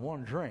down in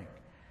one drink.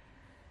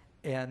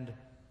 And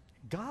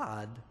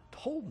God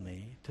told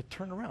me to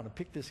turn around and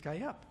pick this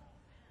guy up.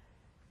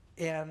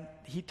 And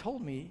he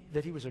told me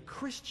that he was a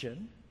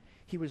Christian.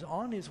 He was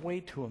on his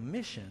way to a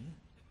mission.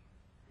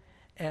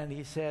 And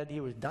he said he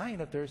was dying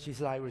of thirst. He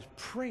said, I was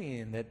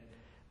praying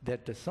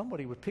that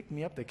somebody would pick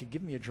me up that could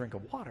give me a drink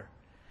of water.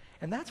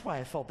 And that's why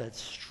I felt that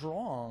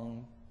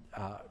strong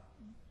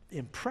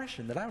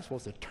impression that I was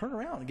supposed to turn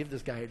around and give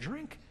this guy a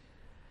drink.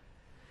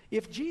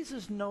 If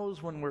Jesus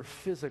knows when we're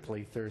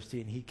physically thirsty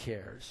and he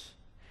cares,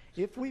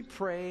 if we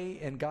pray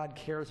and God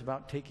cares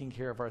about taking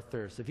care of our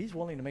thirst, if he's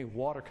willing to make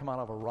water come out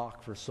of a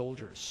rock for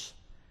soldiers,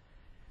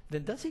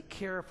 then does he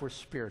care if we're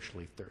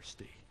spiritually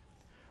thirsty?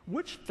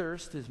 Which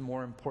thirst is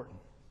more important?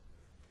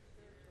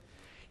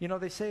 You know,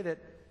 they say that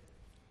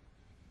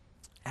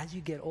as you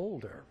get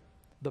older,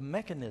 the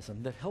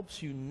mechanism that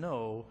helps you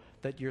know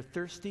that you're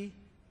thirsty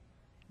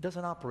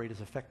doesn't operate as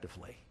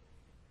effectively.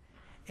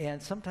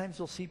 And sometimes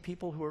you'll see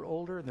people who are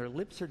older and their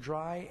lips are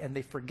dry and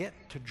they forget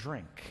to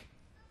drink.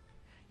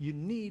 You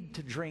need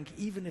to drink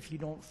even if you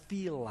don't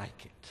feel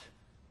like it.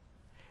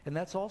 And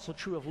that's also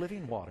true of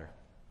living water.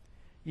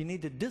 You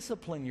need to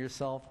discipline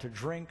yourself to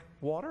drink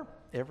water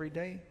every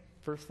day.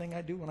 First thing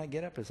I do when I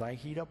get up is I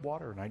heat up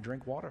water and I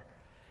drink water.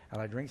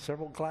 And I drink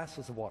several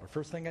glasses of water.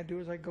 First thing I do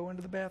is I go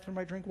into the bathroom,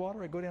 I drink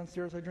water. I go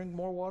downstairs, I drink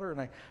more water,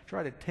 and I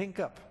try to tank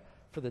up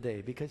for the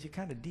day because you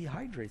kind of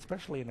dehydrate,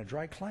 especially in a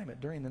dry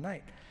climate during the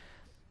night.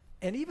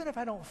 And even if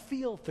I don't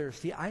feel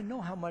thirsty, I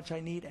know how much I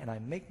need, and I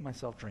make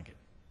myself drink it.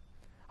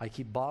 I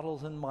keep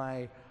bottles in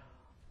my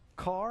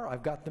car.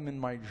 I've got them in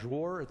my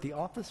drawer at the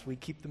office. We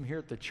keep them here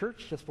at the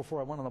church. Just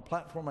before I went on the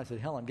platform, I said,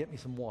 Helen, get me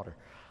some water.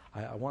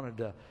 I wanted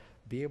to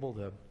be able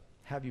to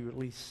have you at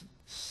least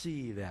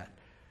see that.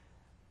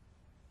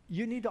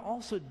 You need to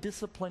also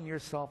discipline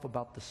yourself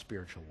about the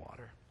spiritual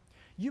water.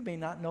 You may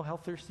not know how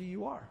thirsty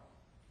you are.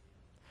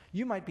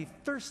 You might be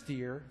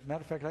thirstier.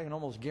 Matter of fact, I can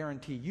almost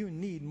guarantee you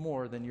need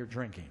more than you're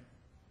drinking.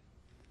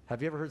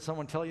 Have you ever heard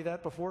someone tell you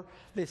that before?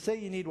 They say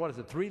you need,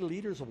 3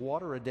 liters of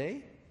water a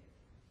day?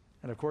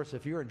 And of course,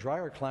 if you're in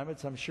drier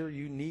climates, I'm sure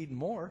you need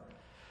more.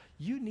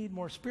 You need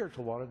more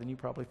spiritual water than you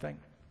probably think.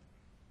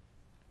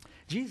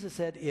 Jesus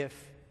said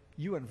if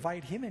you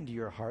invite him into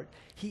your heart,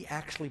 he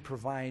actually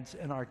provides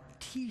an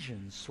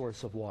artesian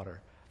source of water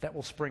that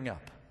will spring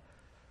up.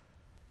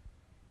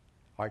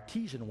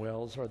 Artesian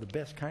wells are the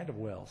best kind of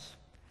wells.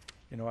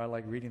 You know, I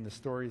like reading the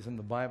stories in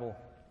the Bible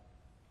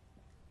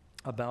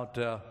about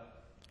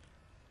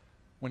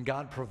when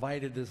God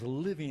provided this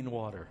living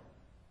water.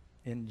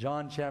 In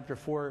John chapter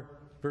 4,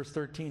 verse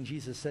 13,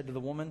 Jesus said to the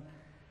woman,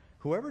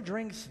 "Whoever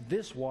drinks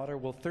this water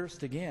will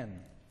thirst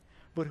again.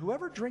 But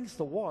whoever drinks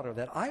the water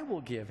that I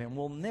will give him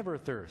will never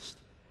thirst.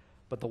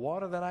 But the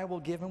water that I will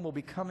give him will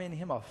become in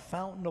him a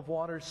fountain of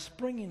water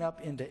springing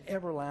up into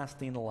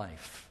everlasting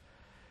life."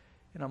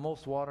 You know,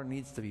 most water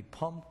needs to be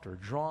pumped or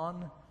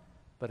drawn,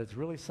 but it's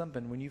really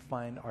something when you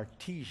find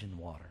artesian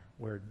water,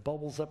 where it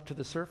bubbles up to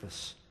the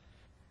surface.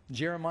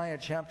 Jeremiah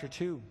chapter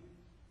 2,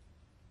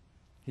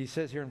 he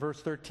says here in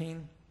verse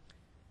 13,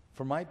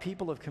 "For my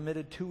people have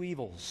committed 2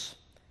 evils.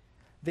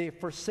 They have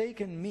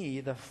forsaken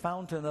me, the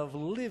fountain of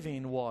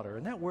living water."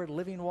 And that word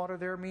living water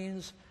there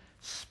means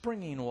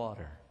springing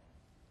water.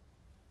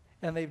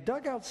 "And they've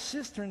dug out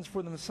cisterns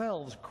for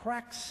themselves,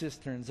 cracked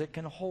cisterns that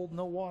can hold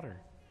no water."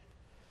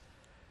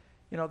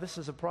 You know, this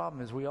is a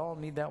problem, is we all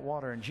need that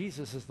water, and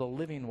Jesus is the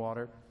living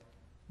water.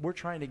 We're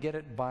trying to get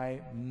it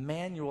by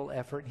manual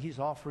effort. He's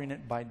offering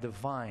it by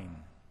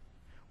divine.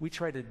 We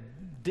try to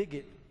dig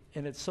it,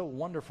 and it's so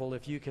wonderful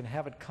if you can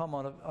have it come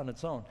on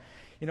its own.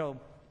 You know,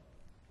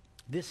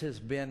 this has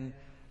been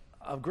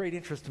of great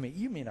interest to me.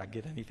 You may not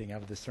get anything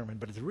out of this sermon,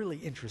 but it's really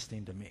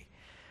interesting to me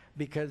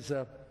because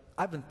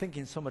I've been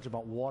thinking so much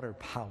about water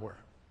power.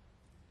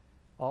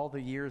 All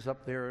the years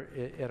up there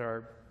at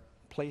our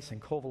place in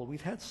Kovala,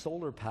 we've had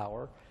solar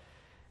power.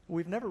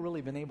 We've never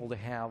really been able to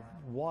have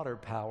water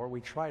power.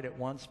 We tried it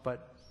once,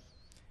 but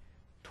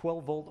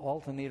 12-volt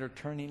alternator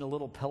turning a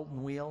little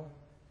Pelton wheel,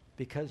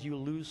 because you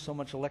lose so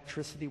much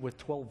electricity with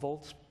 12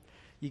 volts,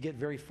 you get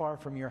very far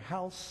from your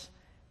house,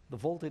 the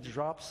voltage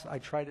drops. I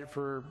tried it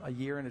for a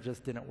year and it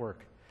just didn't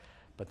work.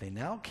 But they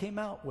now came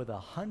out with a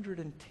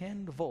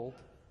 110-volt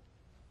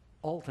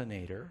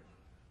alternator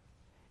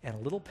and a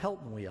little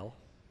Pelton wheel,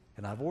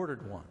 and I've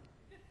ordered one.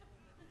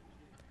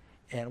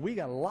 And we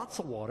got lots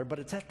of water, but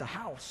it's at the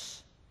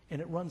house, and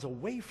it runs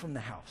away from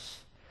the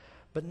house.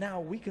 But now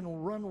we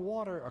can run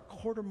water a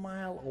quarter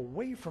mile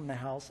away from the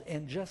house,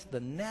 and just the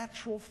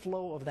natural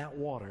flow of that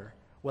water,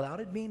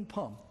 without it being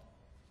pumped,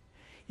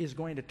 is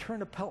going to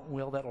turn a Pelton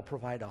wheel that will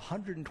provide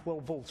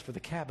 112 volts for the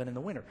cabin in the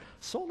winter.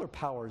 Solar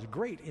power is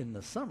great in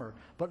the summer,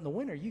 but in the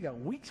winter you got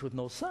weeks with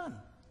no sun.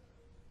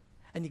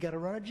 And you got to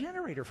run a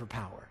generator for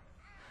power.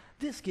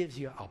 This gives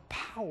you a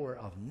power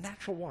of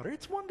natural water.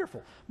 It's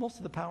wonderful. Most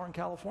of the power in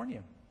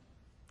California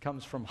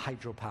comes from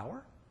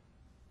hydropower.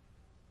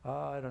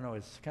 I don't know,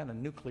 it's kind of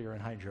nuclear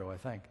and hydro, I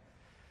think.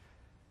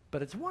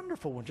 But it's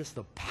wonderful when just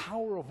the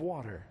power of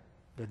water,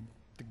 the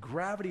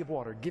gravity of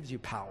water gives you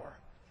power.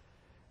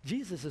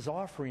 Jesus is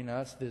offering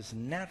us this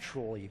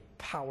naturally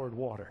powered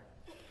water.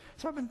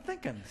 So I've been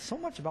thinking so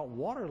much about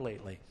water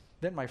lately.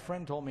 Then my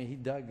friend told me he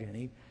dug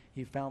and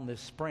he found this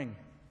spring.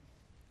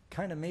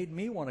 Kind of made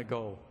me want to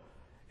go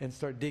and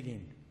start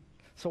digging.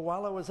 So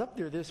while I was up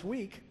there this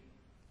week,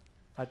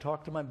 I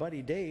talked to my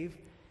buddy Dave,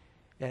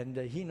 and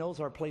he knows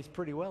our place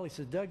pretty well. He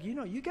says, "Doug, you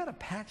know, you got a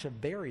patch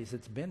of berries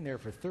that's been there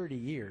for 30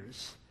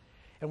 years.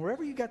 And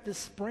wherever you got this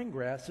spring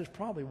grass, there's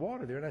probably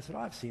water there." And I said,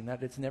 "I've seen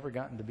that. It's never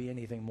gotten to be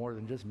anything more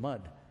than just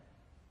mud."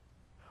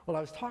 Well,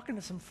 I was talking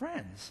to some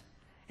friends,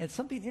 and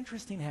something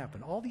interesting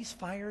happened. All these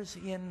fires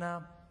in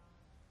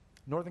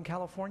Northern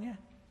California,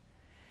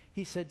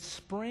 he said,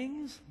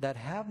 springs that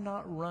have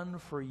not run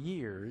for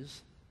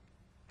years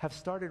have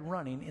started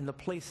running in the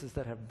places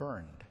that have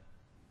burned.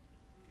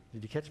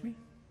 Did you catch me?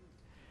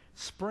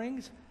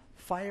 Springs,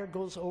 fire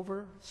goes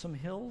over some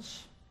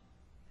hills,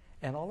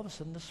 and all of a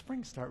sudden the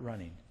springs start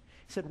running.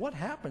 He said what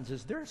happens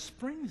is there are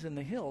springs in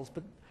the hills,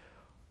 but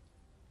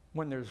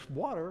when there's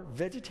water,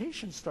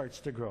 vegetation starts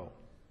to grow.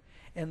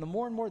 And the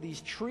more and more these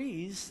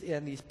trees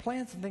and these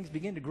plants and things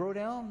begin to grow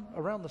down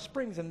around the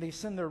springs, and they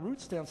send their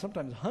roots down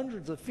sometimes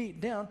hundreds of feet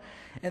down,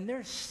 and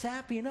they're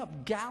sapping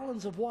up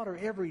gallons of water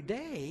every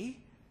day.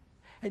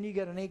 And you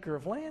got an acre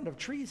of land of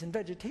trees and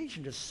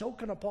vegetation just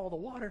soaking up all the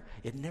water.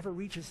 It never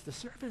reaches the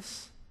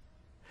surface.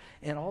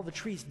 And all the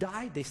trees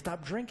died. They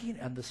stopped drinking,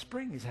 and the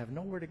springs have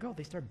nowhere to go.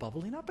 They start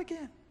bubbling up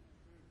again.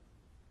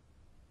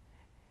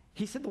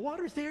 He said, the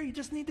water's there, you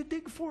just need to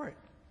dig for it.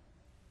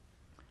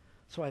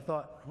 So I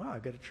thought, wow,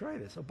 I've got to try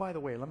this. Oh, by the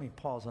way, let me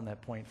pause on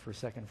that point for a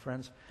second,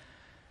 friends.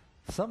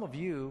 Some of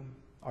you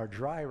are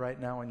dry right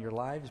now in your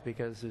lives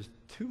because there's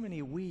too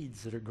many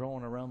weeds that are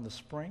growing around the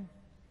spring,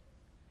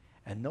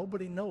 and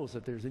nobody knows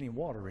that there's any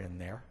water in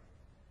there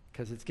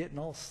because it's getting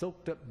all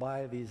soaked up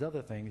by these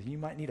other things. You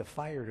might need a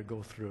fire to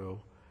go through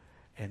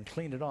and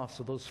clean it off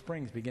so those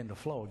springs begin to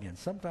flow again.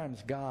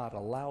 Sometimes God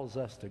allows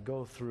us to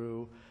go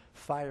through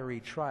fiery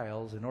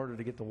trials in order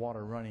to get the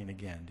water running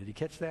again. Did you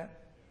catch that?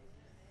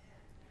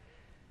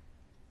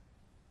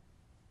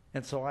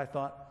 And so I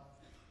thought,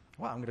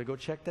 wow, I'm going to go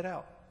check that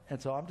out.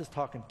 And so I'm just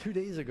talking 2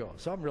 days ago,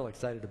 so I'm real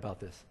excited about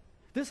this.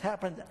 This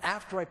happened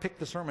after I picked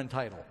the sermon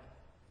title,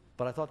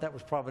 but I thought that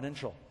was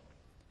providential.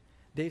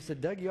 Dave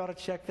said, Doug, you ought to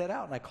check that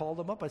out. And I called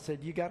him up. I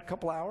said, you got a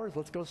couple hours?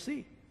 Let's go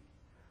see.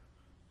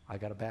 I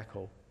got a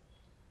backhoe.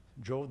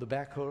 Drove the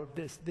backhoe.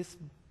 This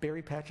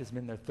berry patch has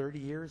been there 30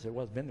 years. It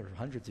was been there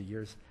hundreds of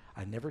years.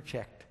 I never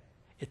checked.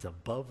 It's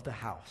above the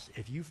house.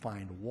 If you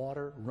find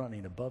water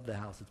running above the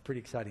house, it's pretty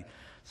exciting.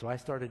 So I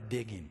started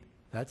digging.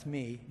 That's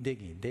me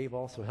digging. Dave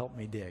also helped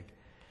me dig.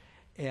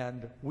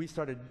 And we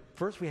started,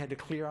 first we had to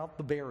clear out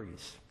the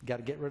berries. Got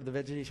to get rid of the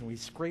vegetation. We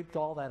scraped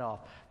all that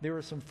off. There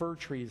were some fir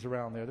trees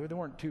around there. They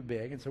weren't too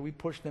big, and so we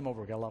pushed them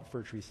over. We got a lot of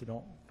fir trees,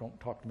 so don't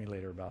talk to me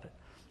later about it.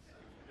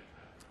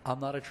 I'm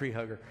not a tree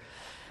hugger.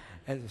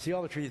 And see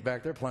all the trees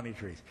back there? Plenty of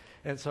trees.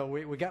 And so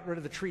we got rid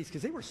of the trees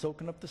because they were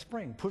soaking up the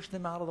spring. Pushed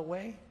them out of the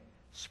way,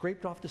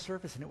 scraped off the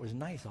surface, and it was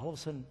nice. All of a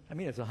sudden, I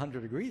mean, it's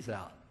 100 degrees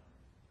out.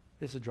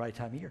 This is a dry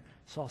time of year.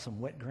 Saw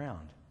some wet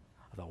ground.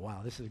 I thought,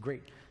 wow, this is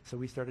great. So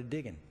we started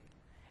digging.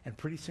 And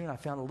pretty soon I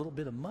found a little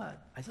bit of mud.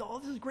 I said, oh,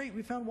 this is great.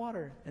 We found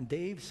water. And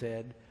Dave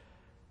said,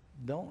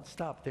 don't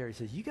stop there. He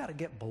says, you got to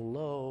get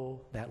below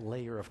that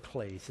layer of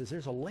clay. He says,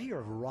 there's a layer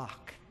of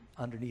rock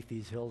underneath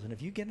these hills. And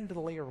if you get into the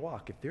layer of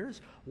rock, if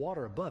there's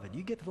water above it,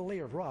 you get to the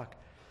layer of rock.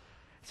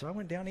 So I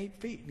went down 8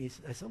 feet. And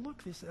I said,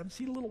 look, I'm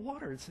seeing a little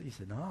water. He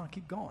said, no,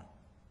 keep going.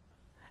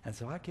 And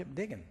so I kept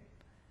digging.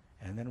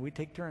 And then we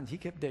take turns. He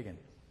kept digging.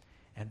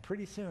 And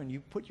pretty soon you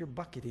put your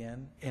bucket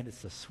in, and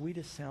it's the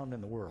sweetest sound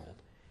in the world.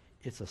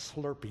 It's a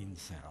slurping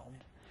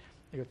sound.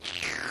 You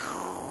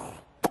go,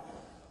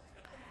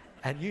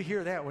 and you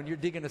hear that when you're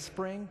digging a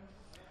spring.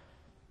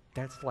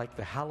 That's like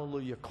the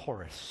hallelujah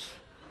chorus.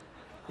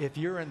 If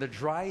you're in the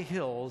dry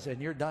hills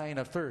and you're dying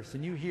of thirst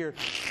and you hear,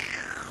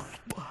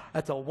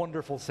 that's a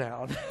wonderful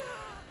sound.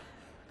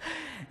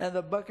 And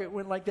the bucket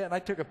went like that, and I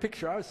took a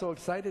picture. I was so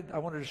excited, I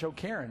wanted to show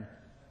Karen.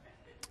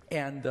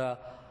 And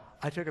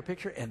I took a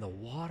picture, and the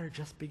water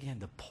just began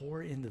to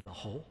pour into the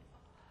hole.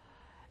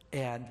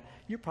 And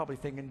you're probably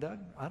thinking, Doug,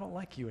 I don't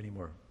like you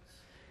anymore.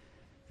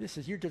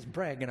 You're just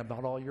bragging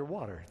about all your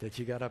water that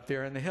you got up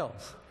there in the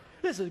hills.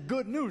 This is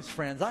good news,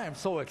 friends. I am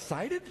so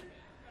excited.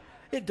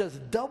 It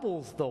just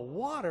doubles the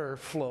water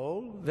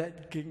flow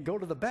that can go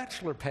to the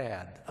Batchelor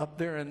pad up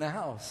there in the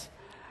house.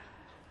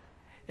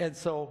 And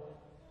so,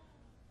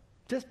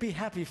 just be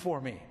happy for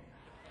me.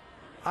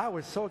 I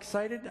was so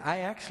excited. I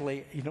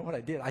actually, you know what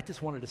I did? I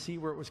just wanted to see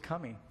where it was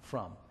coming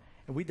from.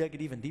 And we dug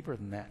it even deeper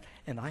than that.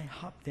 And I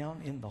hopped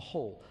down in the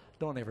hole.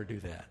 Don't ever do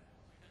that.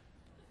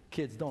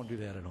 Kids, don't do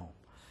that at home.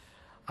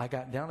 I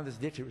got down in this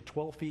ditch. It was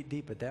 12 feet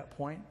deep at that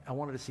point. I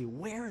wanted to see,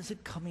 where is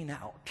it coming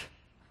out?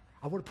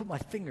 I wanted to put my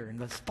finger in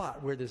the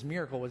spot where this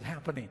miracle was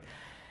happening.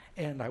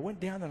 And I went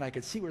down, and I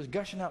could see where it was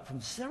gushing out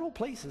from several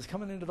places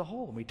coming into the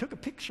hole. And we took a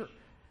picture.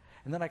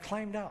 And then I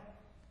climbed out.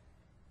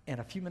 And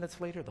a few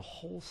minutes later, the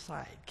whole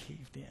side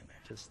caved in.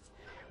 It just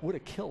would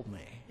have killed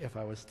me if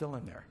I was still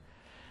in there.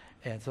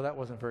 And so that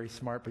wasn't very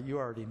smart, but you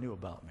already knew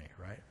about me,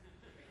 right?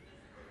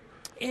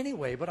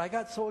 Anyway, but I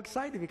got so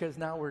excited because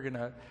now we're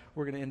gonna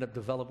end up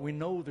developing. We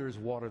know there's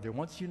water there.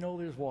 Once you know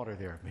there's water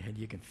there, man,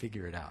 you can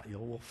figure it out.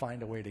 We'll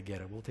find a way to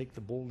get it. We'll take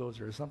the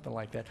bulldozer or something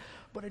like that.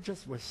 But it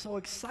just was so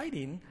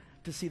exciting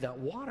to see that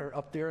water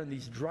up there in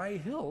these dry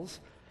hills,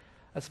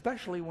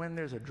 especially when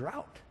there's a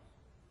drought.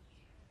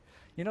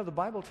 You know, the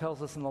Bible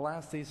tells us in the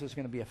last days there's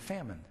going to be a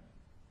famine.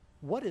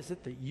 What is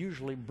it that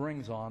usually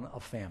brings on a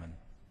famine?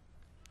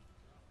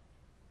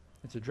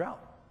 It's a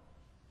drought.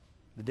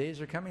 The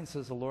days are coming,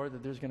 says the Lord,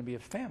 that there's going to be a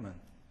famine.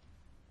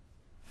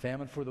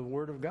 Famine for the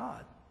Word of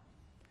God.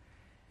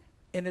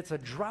 And it's a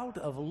drought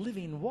of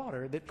living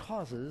water that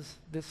causes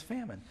this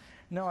famine.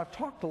 Now, I've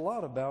talked a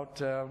lot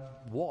about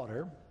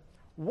water.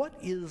 What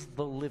is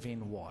the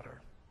living water?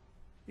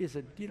 Is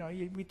it,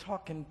 we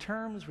talk in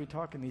terms, we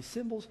talk in these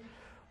symbols.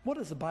 What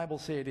does the Bible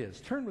say it is?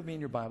 Turn with me in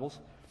your Bibles.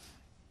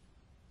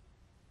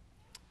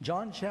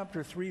 John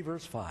chapter 3,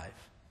 verse 5.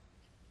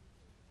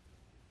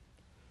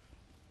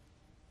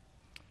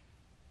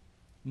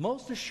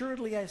 Most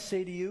assuredly I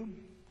say to you,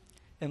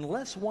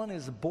 unless one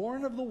is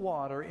born of the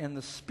water and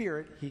the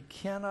Spirit, he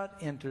cannot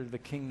enter the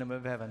kingdom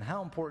of heaven.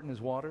 How important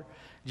is water?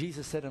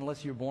 Jesus said,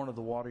 unless you're born of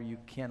the water, you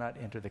cannot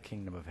enter the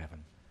kingdom of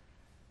heaven.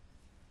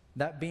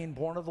 That being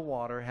born of the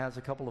water has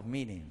a couple of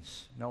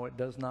meanings. No, it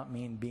does not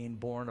mean being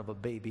born of a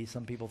baby.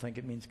 Some people think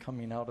it means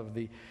coming out of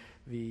the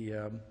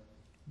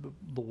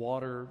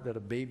water that a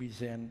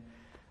baby's in.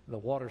 the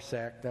water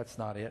sack. That's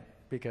not it.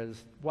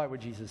 Because why would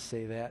Jesus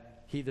say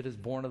that? He that is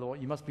born of the water,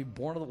 you must be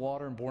born of the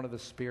water and born of the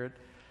Spirit.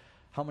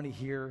 How many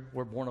here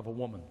were born of a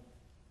woman?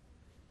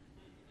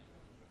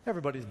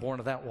 Everybody's born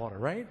of that water,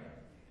 right?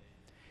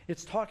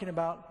 It's talking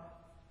about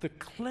the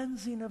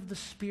cleansing of the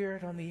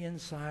Spirit on the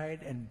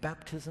inside and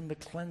baptism, the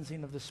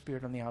cleansing of the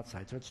Spirit on the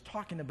outside. So it's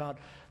talking about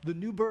the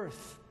new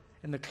birth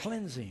and the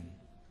cleansing.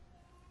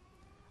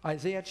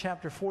 Isaiah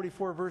chapter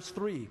 44, verse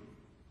 3.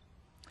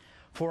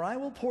 For I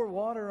will pour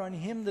water on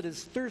him that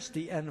is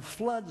thirsty and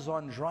floods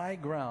on dry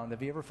ground.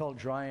 Have you ever felt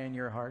dry in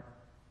your heart?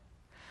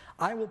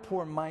 I will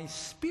pour my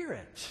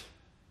Spirit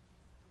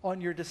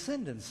on your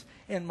descendants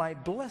and my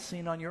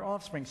blessing on your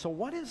offspring. So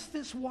what is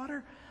this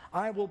water?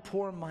 I will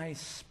pour my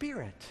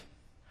Spirit.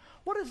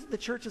 What is the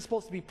church is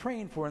supposed to be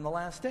praying for in the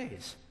last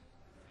days?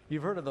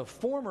 You've heard of the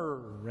former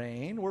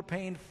rain. We're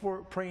praying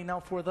now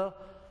for the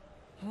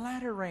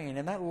latter rain.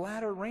 And that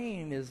latter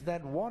rain is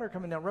that water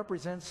coming down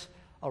represents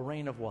a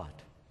rain of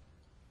what?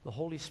 The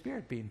Holy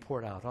Spirit being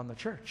poured out on the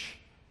church.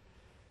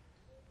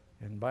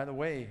 And by the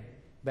way,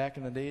 back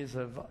in the days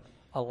of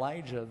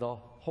Elijah, the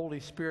Holy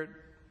Spirit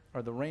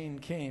or the rain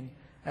came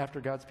after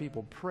God's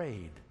people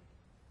prayed.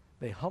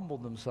 They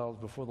humbled themselves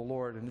before the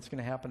Lord, and it's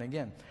going to happen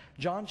again.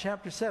 John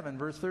chapter 7,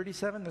 verse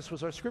 37, this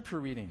was our scripture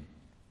reading.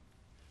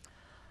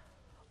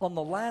 On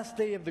the last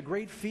day of the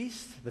great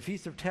feast, the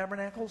Feast of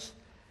Tabernacles,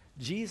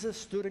 Jesus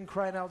stood and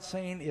cried out,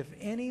 saying, If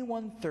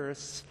anyone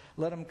thirsts,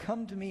 let him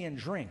come to me and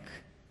drink.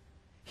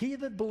 He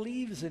that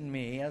believes in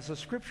me, as the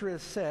scripture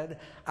has said,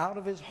 out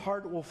of his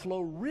heart will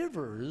flow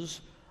rivers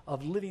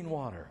of living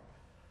water.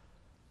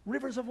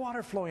 Rivers of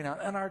water flowing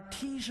out, an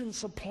artesian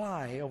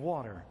supply of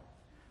water.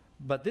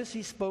 But this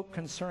he spoke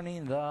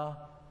concerning the...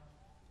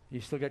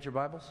 You still got your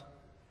Bibles?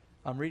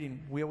 I'm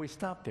reading. We always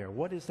stop there.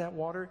 What is that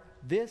water?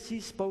 This he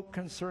spoke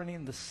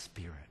concerning the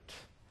Spirit.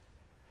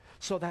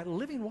 So that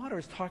living water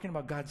is talking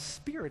about God's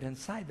Spirit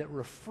inside that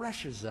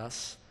refreshes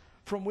us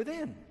from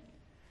within.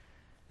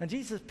 And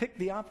Jesus picked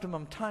the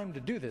optimum time to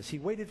do this. He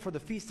waited for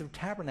the Feast of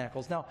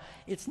Tabernacles. Now,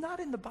 it's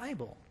not in the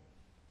Bible.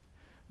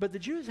 But the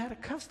Jews had a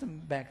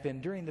custom back then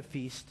during the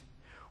feast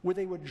where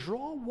they would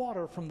draw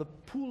water from the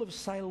pool of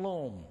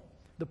Siloam.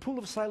 The pool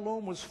of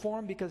Siloam was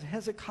formed because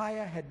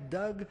Hezekiah had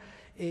dug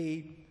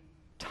a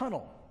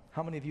tunnel.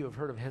 How many of you have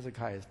heard of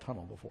Hezekiah's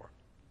tunnel before?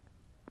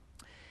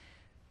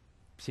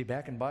 See,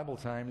 back in Bible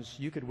times,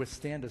 you could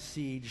withstand a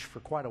siege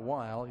for quite a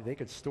while. They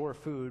could store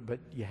food, but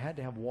you had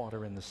to have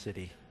water in the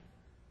city.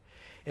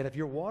 And if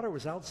your water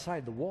was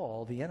outside the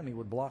wall, the enemy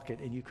would block it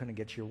and you couldn't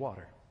get your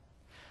water.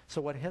 So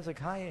what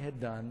Hezekiah had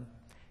done,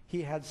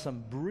 he had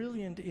some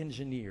brilliant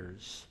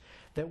engineers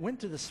that went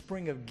to the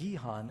spring of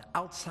Gihon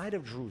outside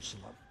of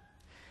Jerusalem.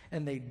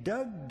 And they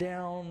dug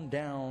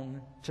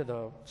down to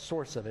the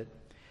source of it.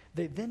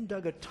 They then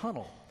dug a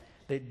tunnel.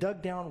 They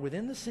dug down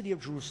within the city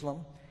of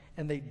Jerusalem,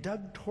 and they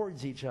dug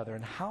towards each other.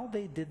 And how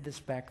they did this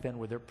back then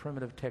with their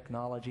primitive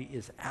technology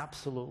is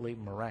absolutely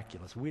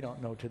miraculous. We don't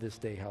know to this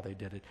day how they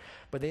did it.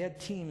 But they had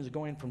teams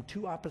going from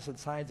two opposite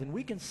sides, and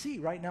we can see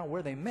right now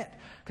where they met,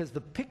 because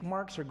the pick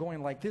marks are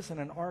going like this in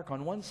an arc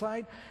on one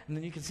side, and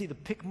then you can see the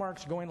pick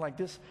marks going like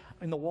this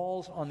in the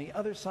walls on the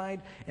other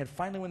side, and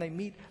finally when they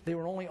meet, they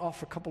were only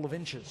off a couple of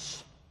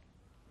inches.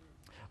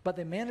 But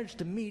they managed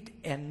to meet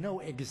and know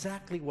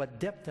exactly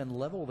what depth and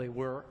level they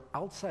were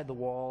outside the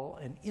wall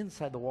and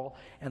inside the wall,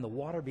 and the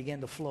water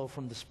began to flow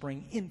from the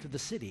spring into the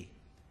city,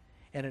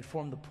 and it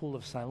formed the pool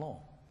of Siloam.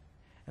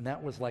 And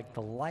that was like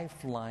the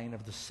lifeline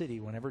of the city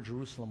whenever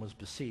Jerusalem was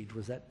besieged,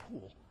 was that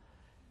pool.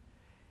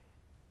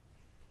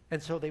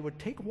 And so they would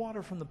take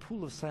water from the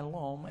pool of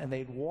Siloam, and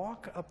they'd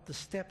walk up the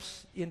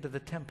steps into the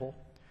temple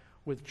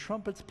with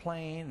trumpets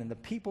playing and the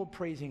people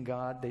praising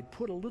God. They'd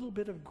put a little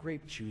bit of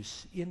grape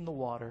juice in the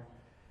water,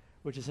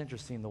 which is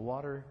interesting. The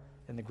water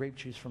and the grape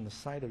juice from the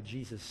side of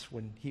Jesus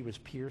when he was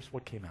pierced,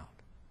 what came out?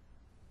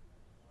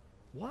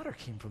 Water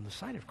came from the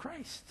side of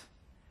Christ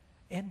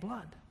and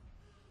blood,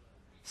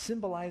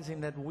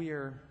 symbolizing that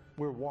we're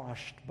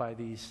washed by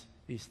these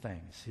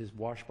things. He's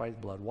washed by his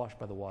blood, washed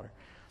by the water.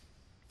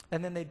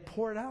 And then they'd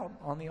pour it out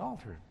on the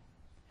altar.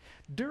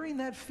 During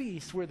that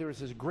feast where there was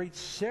this great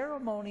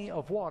ceremony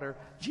of water,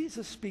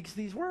 Jesus speaks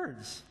these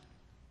words.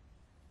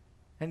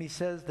 And he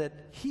says that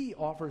he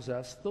offers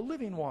us the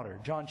living water.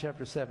 John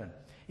chapter 7.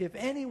 If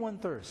anyone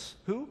thirsts,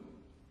 who?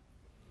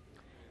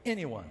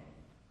 Anyone.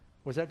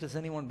 Was that just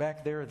anyone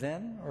back there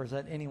then, or is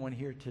that anyone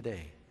here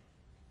today?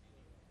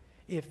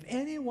 If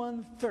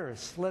anyone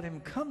thirsts, let him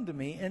come to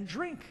me and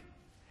drink.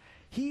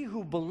 He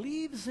who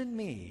believes in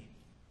me,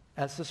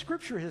 as the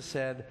scripture has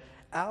said,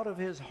 out of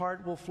his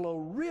heart will flow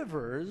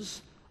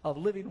rivers of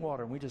living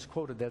water. And we just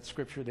quoted that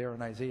scripture there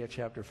in Isaiah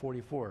chapter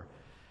 44.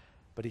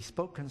 But he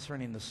spoke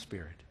concerning the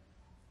Spirit.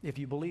 If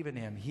you believe in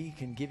him, he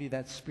can give you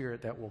that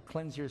Spirit that will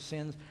cleanse your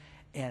sins,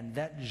 and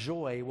that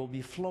joy will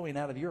be flowing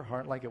out of your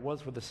heart like it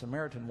was with the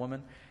Samaritan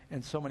woman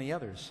and so many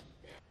others.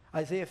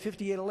 Isaiah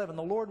 58:11,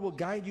 the Lord will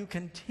guide you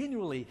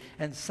continually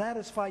and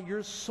satisfy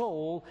your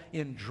soul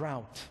in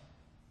drought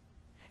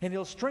and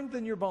he'll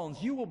strengthen your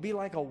bones. You will be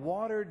like a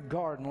watered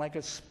garden, like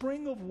a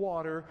spring of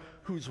water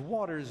whose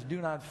waters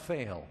do not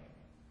fail.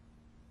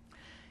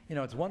 You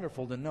know, it's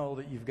wonderful to know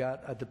that you've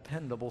got a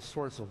dependable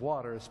source of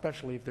water,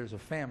 especially if there's a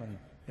famine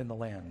in the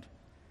land,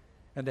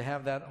 and to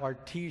have that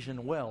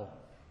artesian well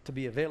to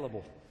be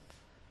available.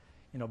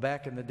 You know,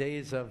 back in the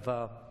days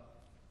of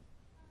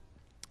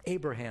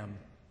Abraham,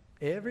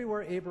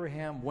 everywhere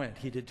Abraham went,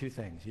 he did two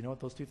things. You know what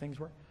those two things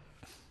were?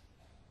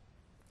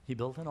 He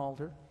built an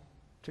altar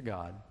to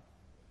God,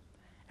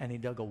 and he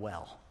dug a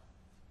well.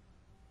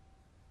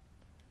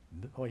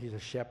 Oh, he's a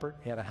shepherd.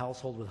 He had a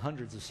household with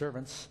hundreds of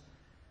servants.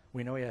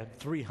 We know he had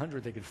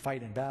 300 that could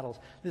fight in battles.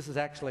 This is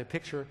actually a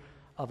picture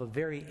of a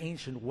very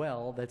ancient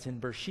well that's in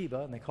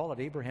Beersheba, and they call it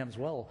Abraham's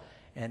well.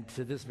 And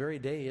to this very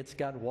day, it's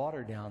got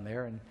water down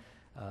there, and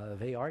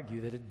they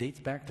argue that it dates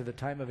back to the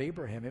time of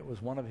Abraham. It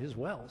was one of his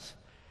wells.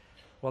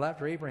 Well,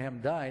 after Abraham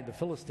died, the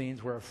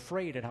Philistines were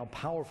afraid at how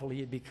powerful he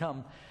had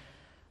become.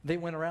 They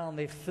went around,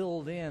 they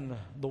filled in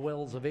the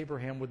wells of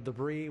Abraham with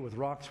debris, with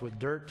rocks, with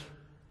dirt,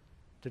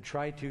 to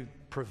try to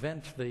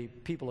prevent the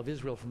people of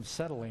Israel from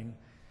settling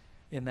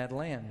in that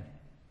land.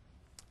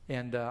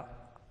 And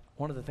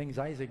one of the things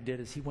Isaac did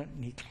is he went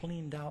and he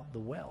cleaned out the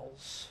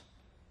wells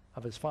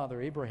of his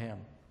father Abraham.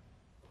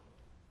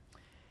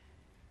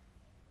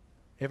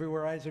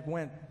 Everywhere Isaac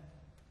went,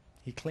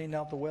 he cleaned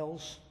out the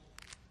wells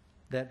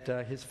that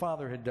his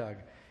father had dug.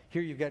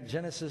 Here you've got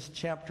Genesis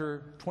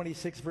chapter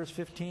 26, verse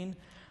 15.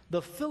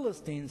 The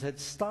Philistines had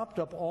stopped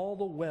up all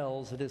the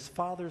wells that his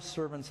father's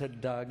servants had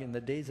dug in the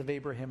days of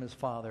Abraham his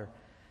father,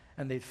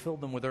 and they'd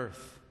filled them with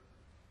earth.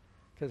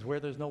 Because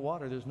where there's no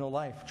water, there's no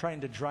life.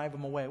 Trying to drive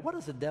them away. What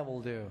does the devil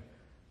do?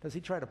 Does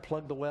he try to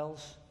plug the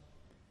wells?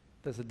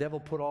 Does the devil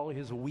put all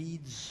his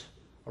weeds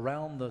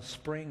around the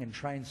spring and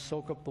try and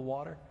soak up the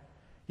water?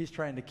 He's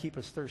trying to keep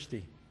us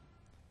thirsty.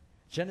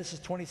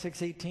 Genesis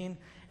 26:18,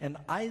 and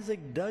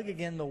Isaac dug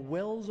again the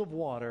wells of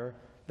water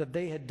that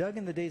they had dug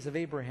in the days of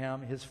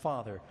Abraham his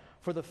father,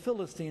 for the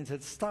Philistines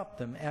had stopped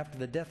them after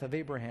the death of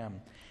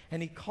Abraham,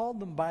 and he called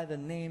them by the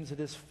names that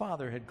his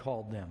father had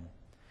called them.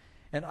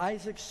 And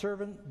Isaac's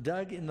servant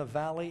dug in the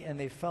valley, and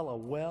they found a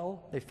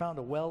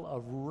well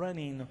of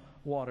running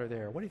water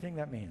there. What do you think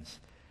that means?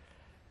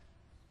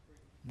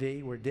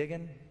 They were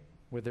digging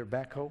with their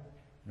backhoe.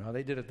 No,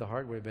 they did it the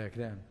hard way back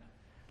then.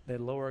 They'd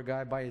lower a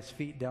guy by his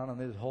feet down on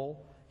his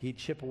hole. He'd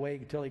chip away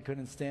until he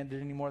couldn't stand it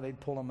anymore. They'd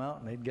pull him out,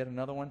 and they'd get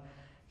another one.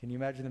 Can you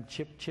imagine them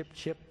chip, chip,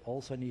 chip? All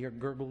of a sudden you hear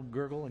gurgle,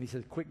 gurgle, and he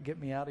says, quick, get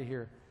me out of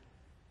here.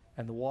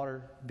 And the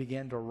water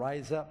began to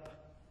rise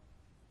up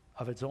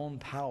of its own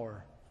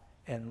power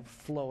and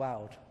flow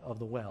out of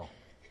the well.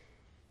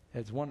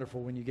 It's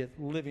wonderful when you get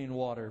living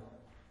water.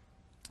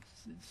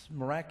 It's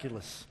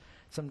miraculous.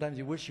 Sometimes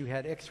you wish you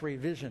had x-ray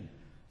vision.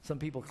 Some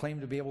people claim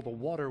to be able to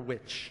water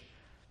witch.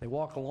 They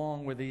walk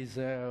along with these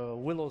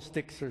willow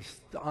sticks or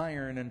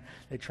iron, and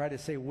they try to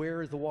say,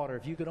 where is the water?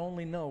 If you could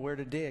only know where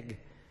to dig.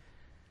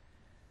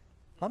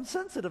 I'm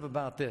sensitive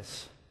about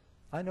this.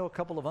 I know a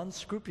couple of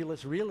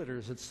unscrupulous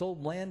realtors that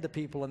sold land to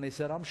people, and they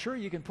said, I'm sure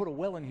you can put a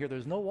well in here.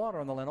 There's no water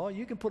on the land. Oh,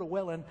 you can put a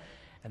well in.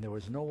 And there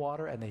was no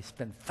water, and they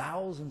spent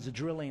thousands of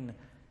drilling,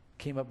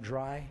 came up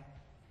dry.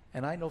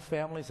 And I know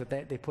families that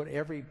they put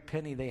every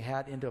penny they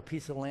had into a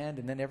piece of land,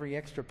 and then every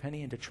extra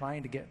penny into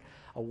trying to get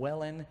a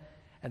well in,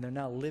 and they're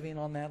now living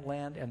on that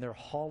land, and they're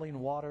hauling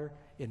water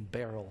in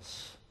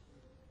barrels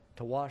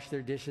to wash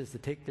their dishes, to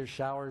take their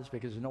showers,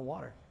 because there's no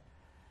water.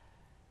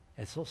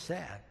 It's so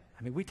sad.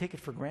 I mean, we take it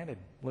for granted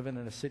living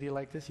in a city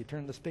like this. You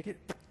turn the spigot,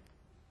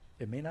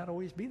 it may not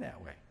always be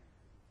that way.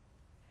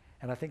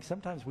 And I think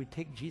sometimes we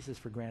take Jesus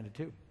for granted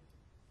too.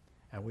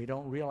 And we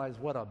don't realize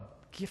what a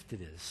gift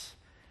it is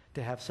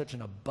to have such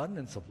an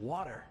abundance of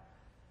water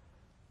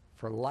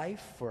for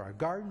life, for our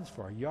gardens,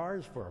 for our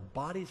yards, for our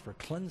bodies, for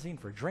cleansing,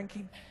 for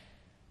drinking.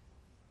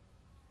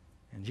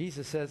 And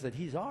Jesus says that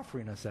he's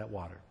offering us that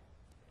water.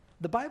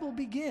 The Bible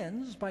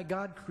begins by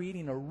God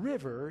creating a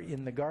river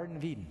in the Garden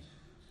of Eden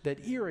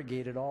that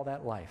irrigated all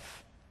that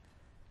life.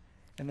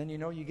 And then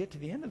you get to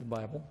the end of the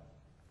Bible,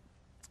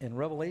 in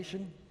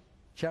Revelation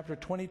chapter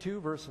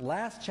 22,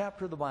 last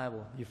chapter of the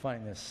Bible, you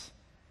find this.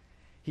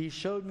 He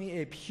showed me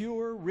a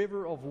pure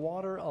river of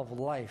water of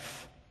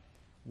life.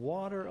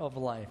 Water of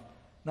life.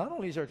 Not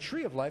only is there a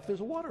tree of life, there's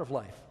a water of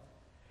life.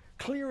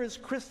 Clear as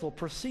crystal,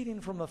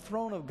 proceeding from the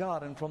throne of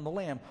God and from the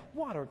Lamb.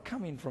 Water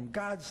coming from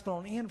God's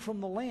throne and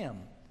from the Lamb.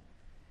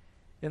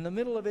 In the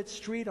middle of its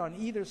street, on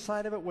either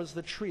side of it, was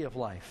the tree of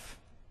life.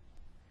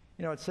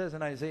 It says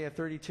in Isaiah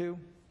 32,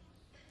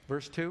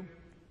 verse 2,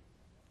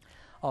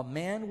 a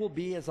man will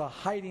be as a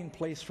hiding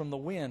place from the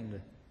wind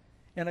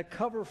and a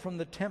cover from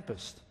the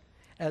tempest,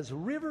 as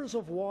rivers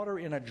of water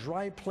in a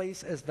dry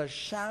place, as the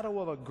shadow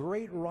of a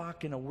great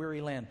rock in a weary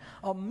land.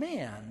 A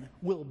man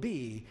will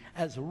be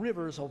as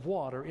rivers of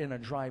water in a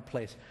dry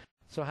place.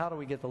 So how do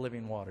we get the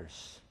living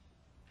waters?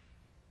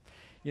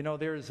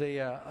 There's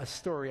a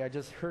story. I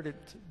just heard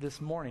it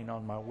this morning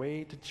on my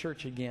way to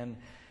church again.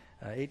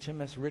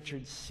 HMS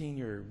Richards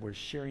Sr. was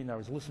sharing, I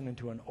was listening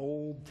to an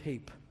old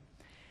tape,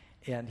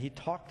 and he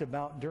talked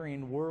about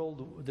during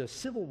the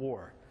Civil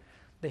War,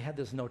 they had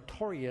this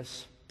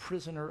notorious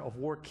prisoner of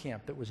war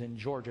camp that was in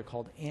Georgia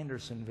called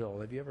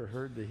Andersonville. Have you ever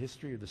heard the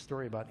history or the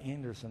story about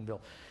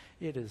Andersonville?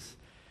 It's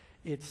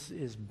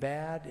as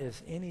bad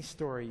as any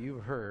story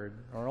you've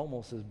heard, or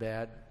almost as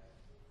bad,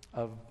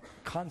 of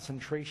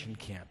concentration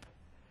camp.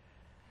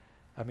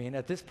 I mean,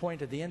 at this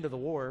point, at the end of the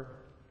war,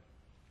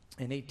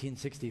 in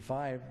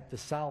 1865, the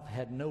South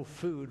had no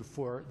food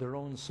for their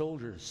own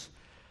soldiers.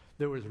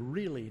 There was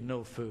really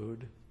no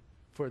food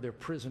for their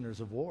prisoners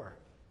of war.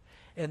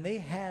 And they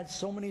had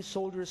so many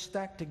soldiers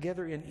stacked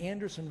together in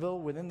Andersonville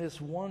within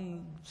this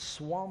one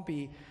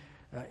swampy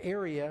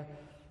area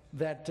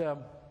that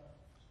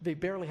they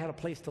barely had a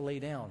place to lay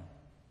down.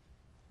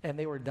 And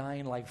they were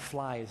dying like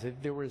flies.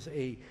 There was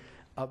a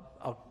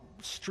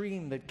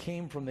stream that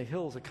came from the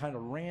hills that kind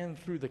of ran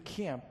through the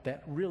camp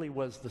that really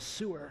was the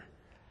sewer.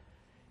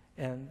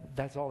 And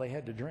that's all they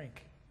had to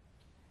drink.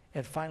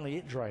 And finally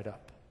it dried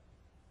up.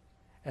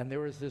 And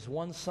there was this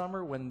one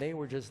summer when they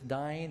were just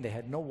dying. They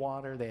had no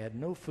water, they had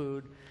no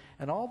food,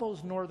 and all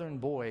those northern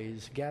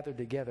boys gathered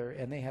together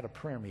and they had a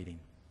prayer meeting.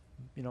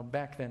 You know,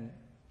 back then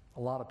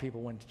a lot of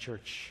people went to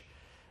church,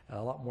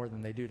 a lot more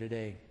than they do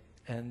today.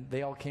 And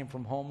they all came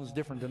from homes,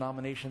 different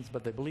denominations,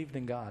 but they believed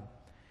in God.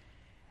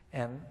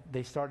 And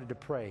they started to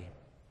pray.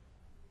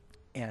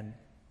 And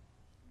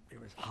it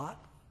was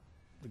hot.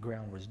 The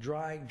ground was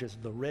dry,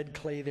 just the red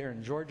clay there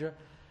in Georgia.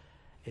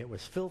 It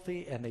was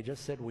filthy, and they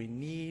just said, we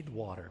need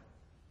water.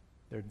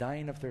 They're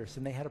dying of thirst.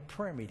 And they had a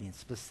prayer meeting,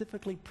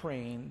 specifically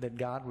praying that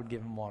God would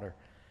give them water.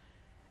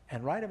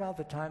 And right about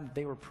the time that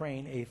they were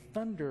praying, a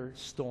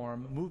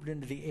thunderstorm moved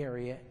into the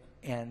area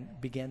and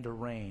began to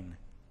rain.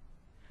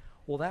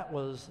 Well, that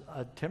was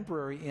a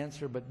temporary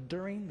answer, but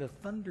during the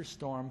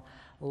thunderstorm,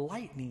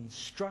 lightning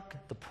struck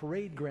the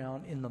parade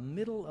ground in the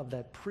middle of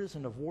that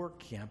prison of war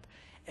camp,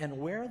 and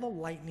where the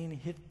lightning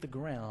hit the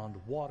ground,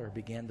 water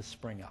began to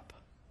spring up.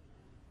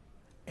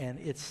 And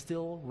it's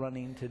still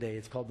running today.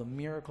 It's called the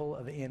Miracle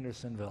of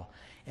Andersonville.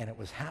 And it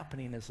was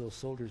happening as those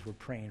soldiers were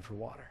praying for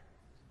water.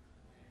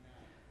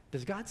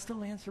 Does God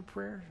still answer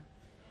prayer?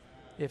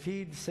 If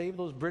he'd save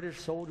those British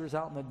soldiers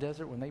out in the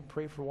desert when they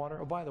pray for water.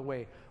 Oh, by the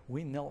way,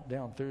 we knelt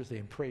down Thursday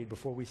and prayed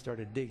before we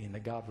started digging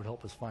that God would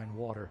help us find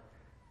water.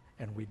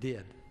 And we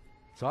did.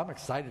 So I'm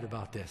excited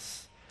about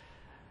this.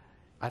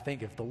 I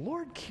think if the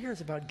Lord cares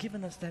about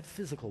giving us that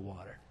physical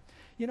water.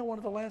 You know, one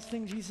of the last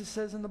things Jesus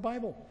says in the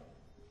Bible,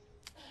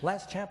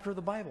 last chapter of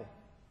the Bible,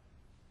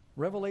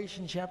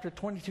 Revelation chapter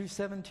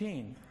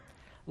 22:17,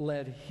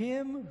 let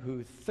him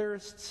who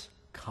thirsts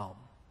come.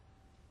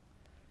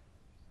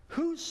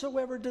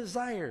 Whosoever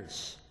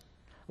desires,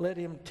 let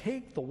him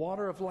take the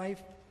water of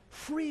life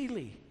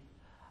freely.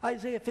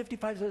 Isaiah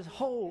 55 says,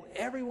 ho,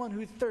 everyone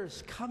who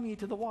thirsts, come ye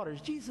to the waters.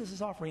 Jesus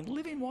is offering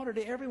living water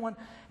to everyone,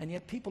 and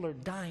yet people are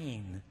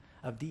dying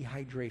of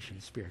dehydration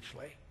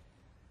spiritually.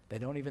 They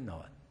don't even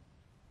know it.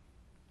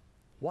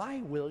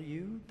 Why will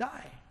you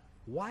die?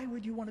 Why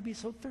would you want to be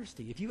so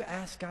thirsty? If you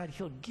ask God,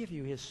 he'll give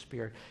you his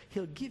Spirit.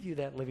 He'll give you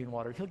that living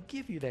water. He'll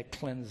give you that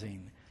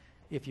cleansing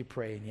if you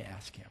pray and you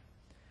ask him.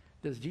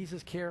 Does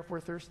Jesus care if we're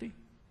thirsty?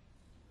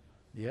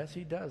 Yes,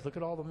 he does. Look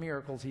at all the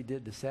miracles he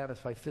did to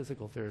satisfy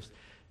physical thirst.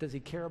 Does he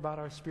care about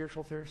our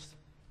spiritual thirst?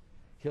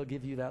 He'll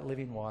give you that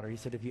living water. He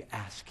said if you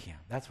ask him.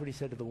 That's what he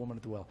said to the woman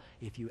at the well,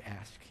 if you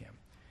ask him.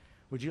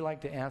 Would you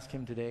like to ask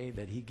him today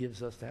that he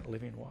gives us that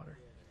living water?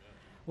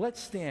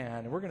 Let's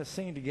stand, and we're going to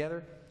sing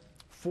together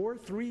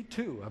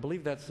 432. I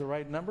believe that's the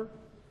right number.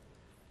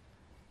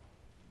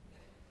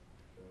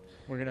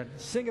 We're going to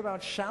sing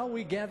about shall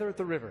we gather at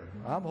the river.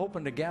 I'm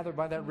hoping to gather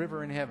by that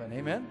river in heaven.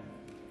 Amen?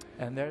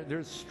 And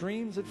there's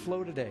streams that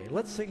flow today.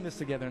 Let's sing this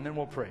together, and then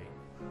we'll pray.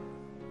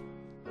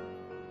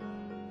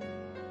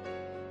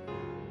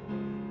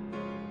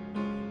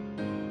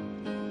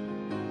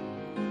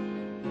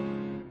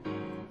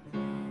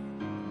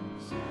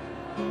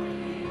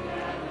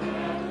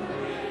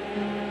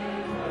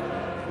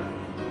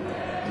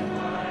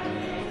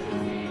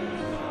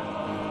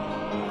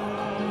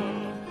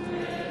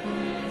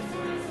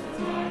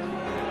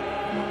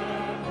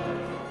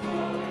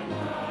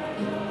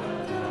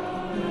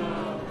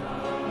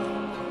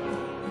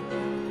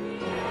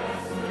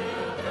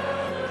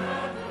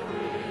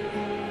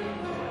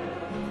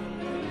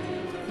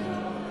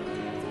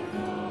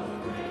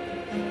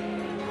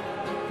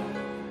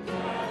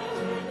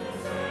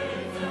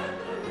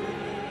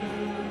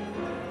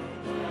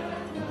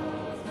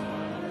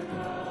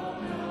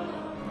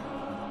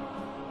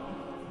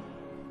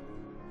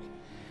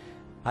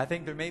 I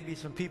think there may be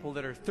some people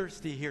that are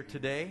thirsty here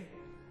today,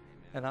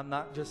 and I'm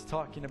not just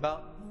talking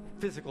about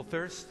physical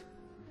thirst.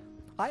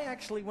 I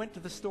actually went to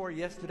the store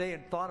yesterday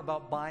and thought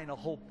about buying a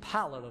whole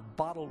pallet of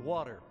bottled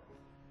water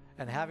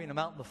and having them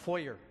out in the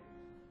foyer.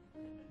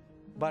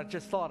 But I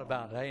just thought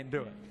about it. I didn't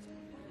do it.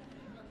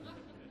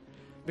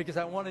 Because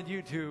I wanted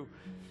you to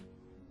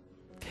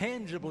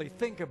tangibly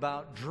think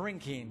about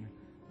drinking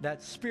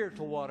that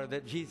spiritual water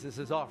that Jesus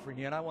is offering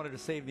you. And I wanted to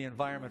save the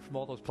environment from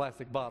all those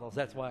plastic bottles.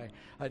 That's why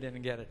I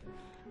didn't get it.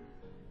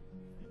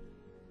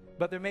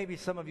 But there may be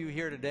some of you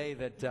here today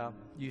that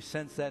you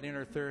sense that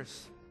inner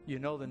thirst. You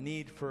know the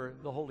need for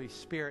the Holy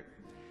Spirit.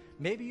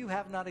 Maybe you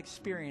have not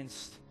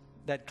experienced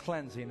that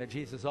cleansing that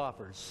Jesus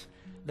offers,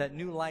 that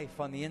new life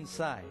on the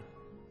inside.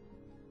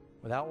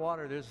 Without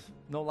water, there's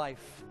no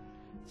life.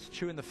 It's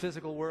true in the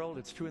physical world.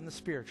 It's true in the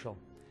spiritual.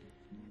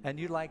 And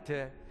you'd like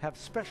to have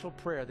special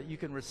prayer that you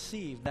can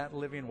receive that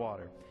living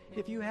water.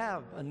 If you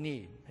have a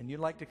need and you'd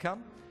like to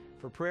come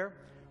for prayer,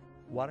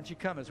 why don't you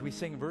come as we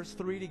sing verse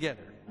 3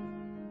 together?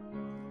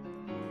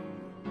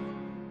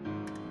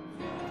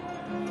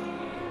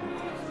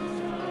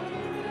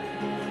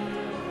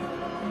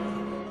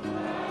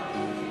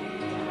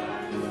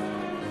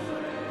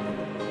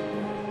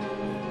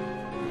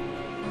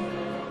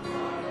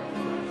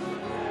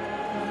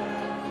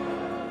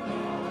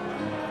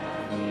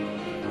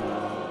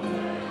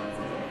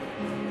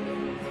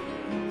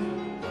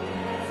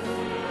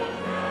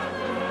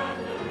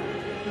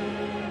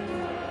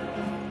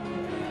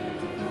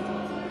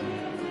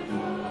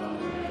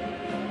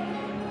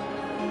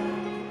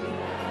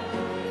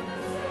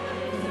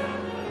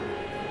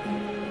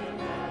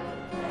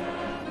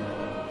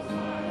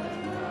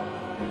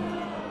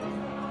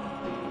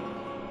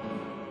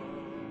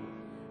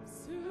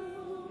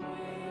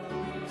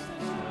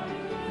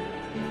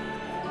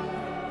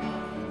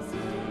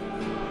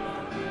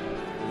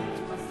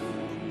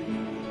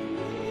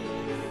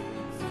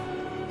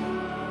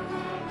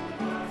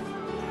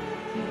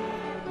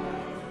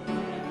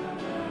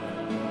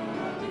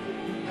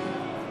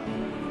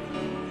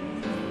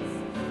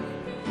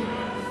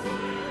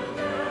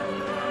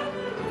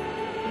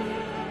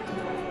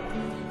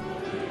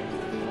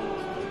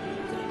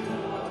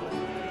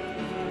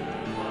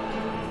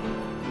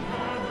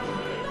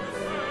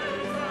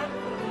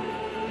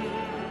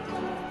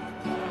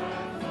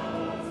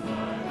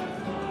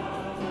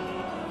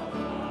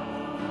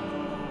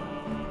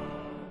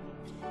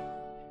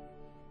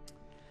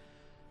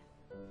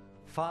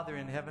 Father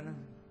in heaven,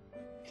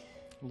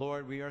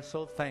 Lord, we are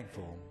so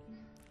thankful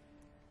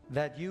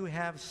that you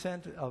have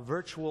sent a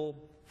virtual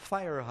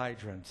fire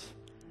hydrant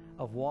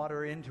of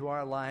water into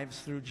our lives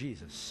through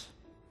Jesus.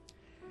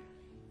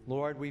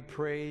 Lord, we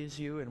praise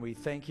you and we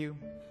thank you.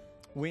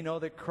 We know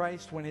that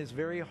Christ, when his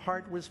very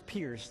heart was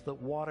pierced, the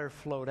water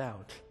flowed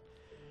out,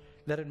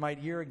 that it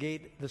might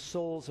irrigate the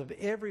souls of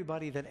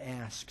everybody that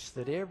asks,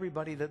 that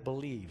everybody that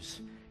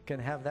believes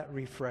can have that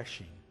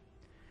refreshing.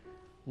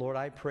 Lord,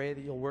 I pray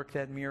that you'll work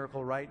that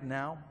miracle right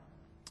now.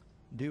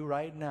 Do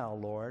right now,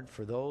 Lord,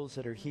 for those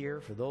that are here,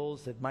 for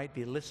those that might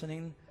be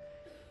listening,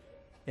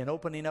 in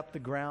opening up the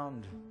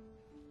ground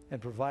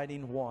and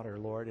providing water,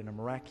 Lord, in a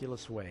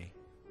miraculous way.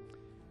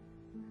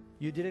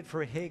 You did it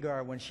for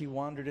Hagar when she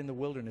wandered in the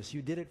wilderness.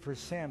 You did it for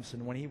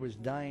Samson when he was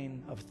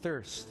dying of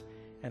thirst.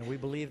 And we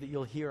believe that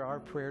you'll hear our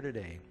prayer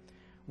today.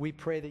 We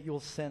pray that you'll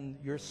send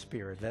your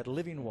Spirit, that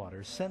living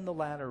water, send the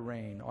latter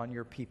rain on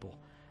your people.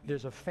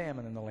 There's a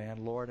famine in the land,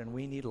 Lord, and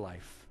we need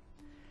life.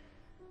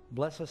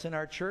 Bless us in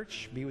our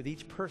church. Be with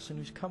each person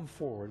who's come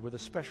forward with a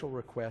special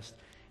request,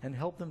 and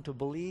help them to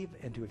believe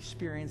and to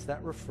experience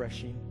that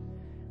refreshing.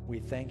 We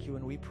thank you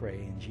and we pray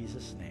in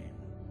Jesus' name.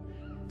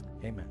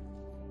 Amen.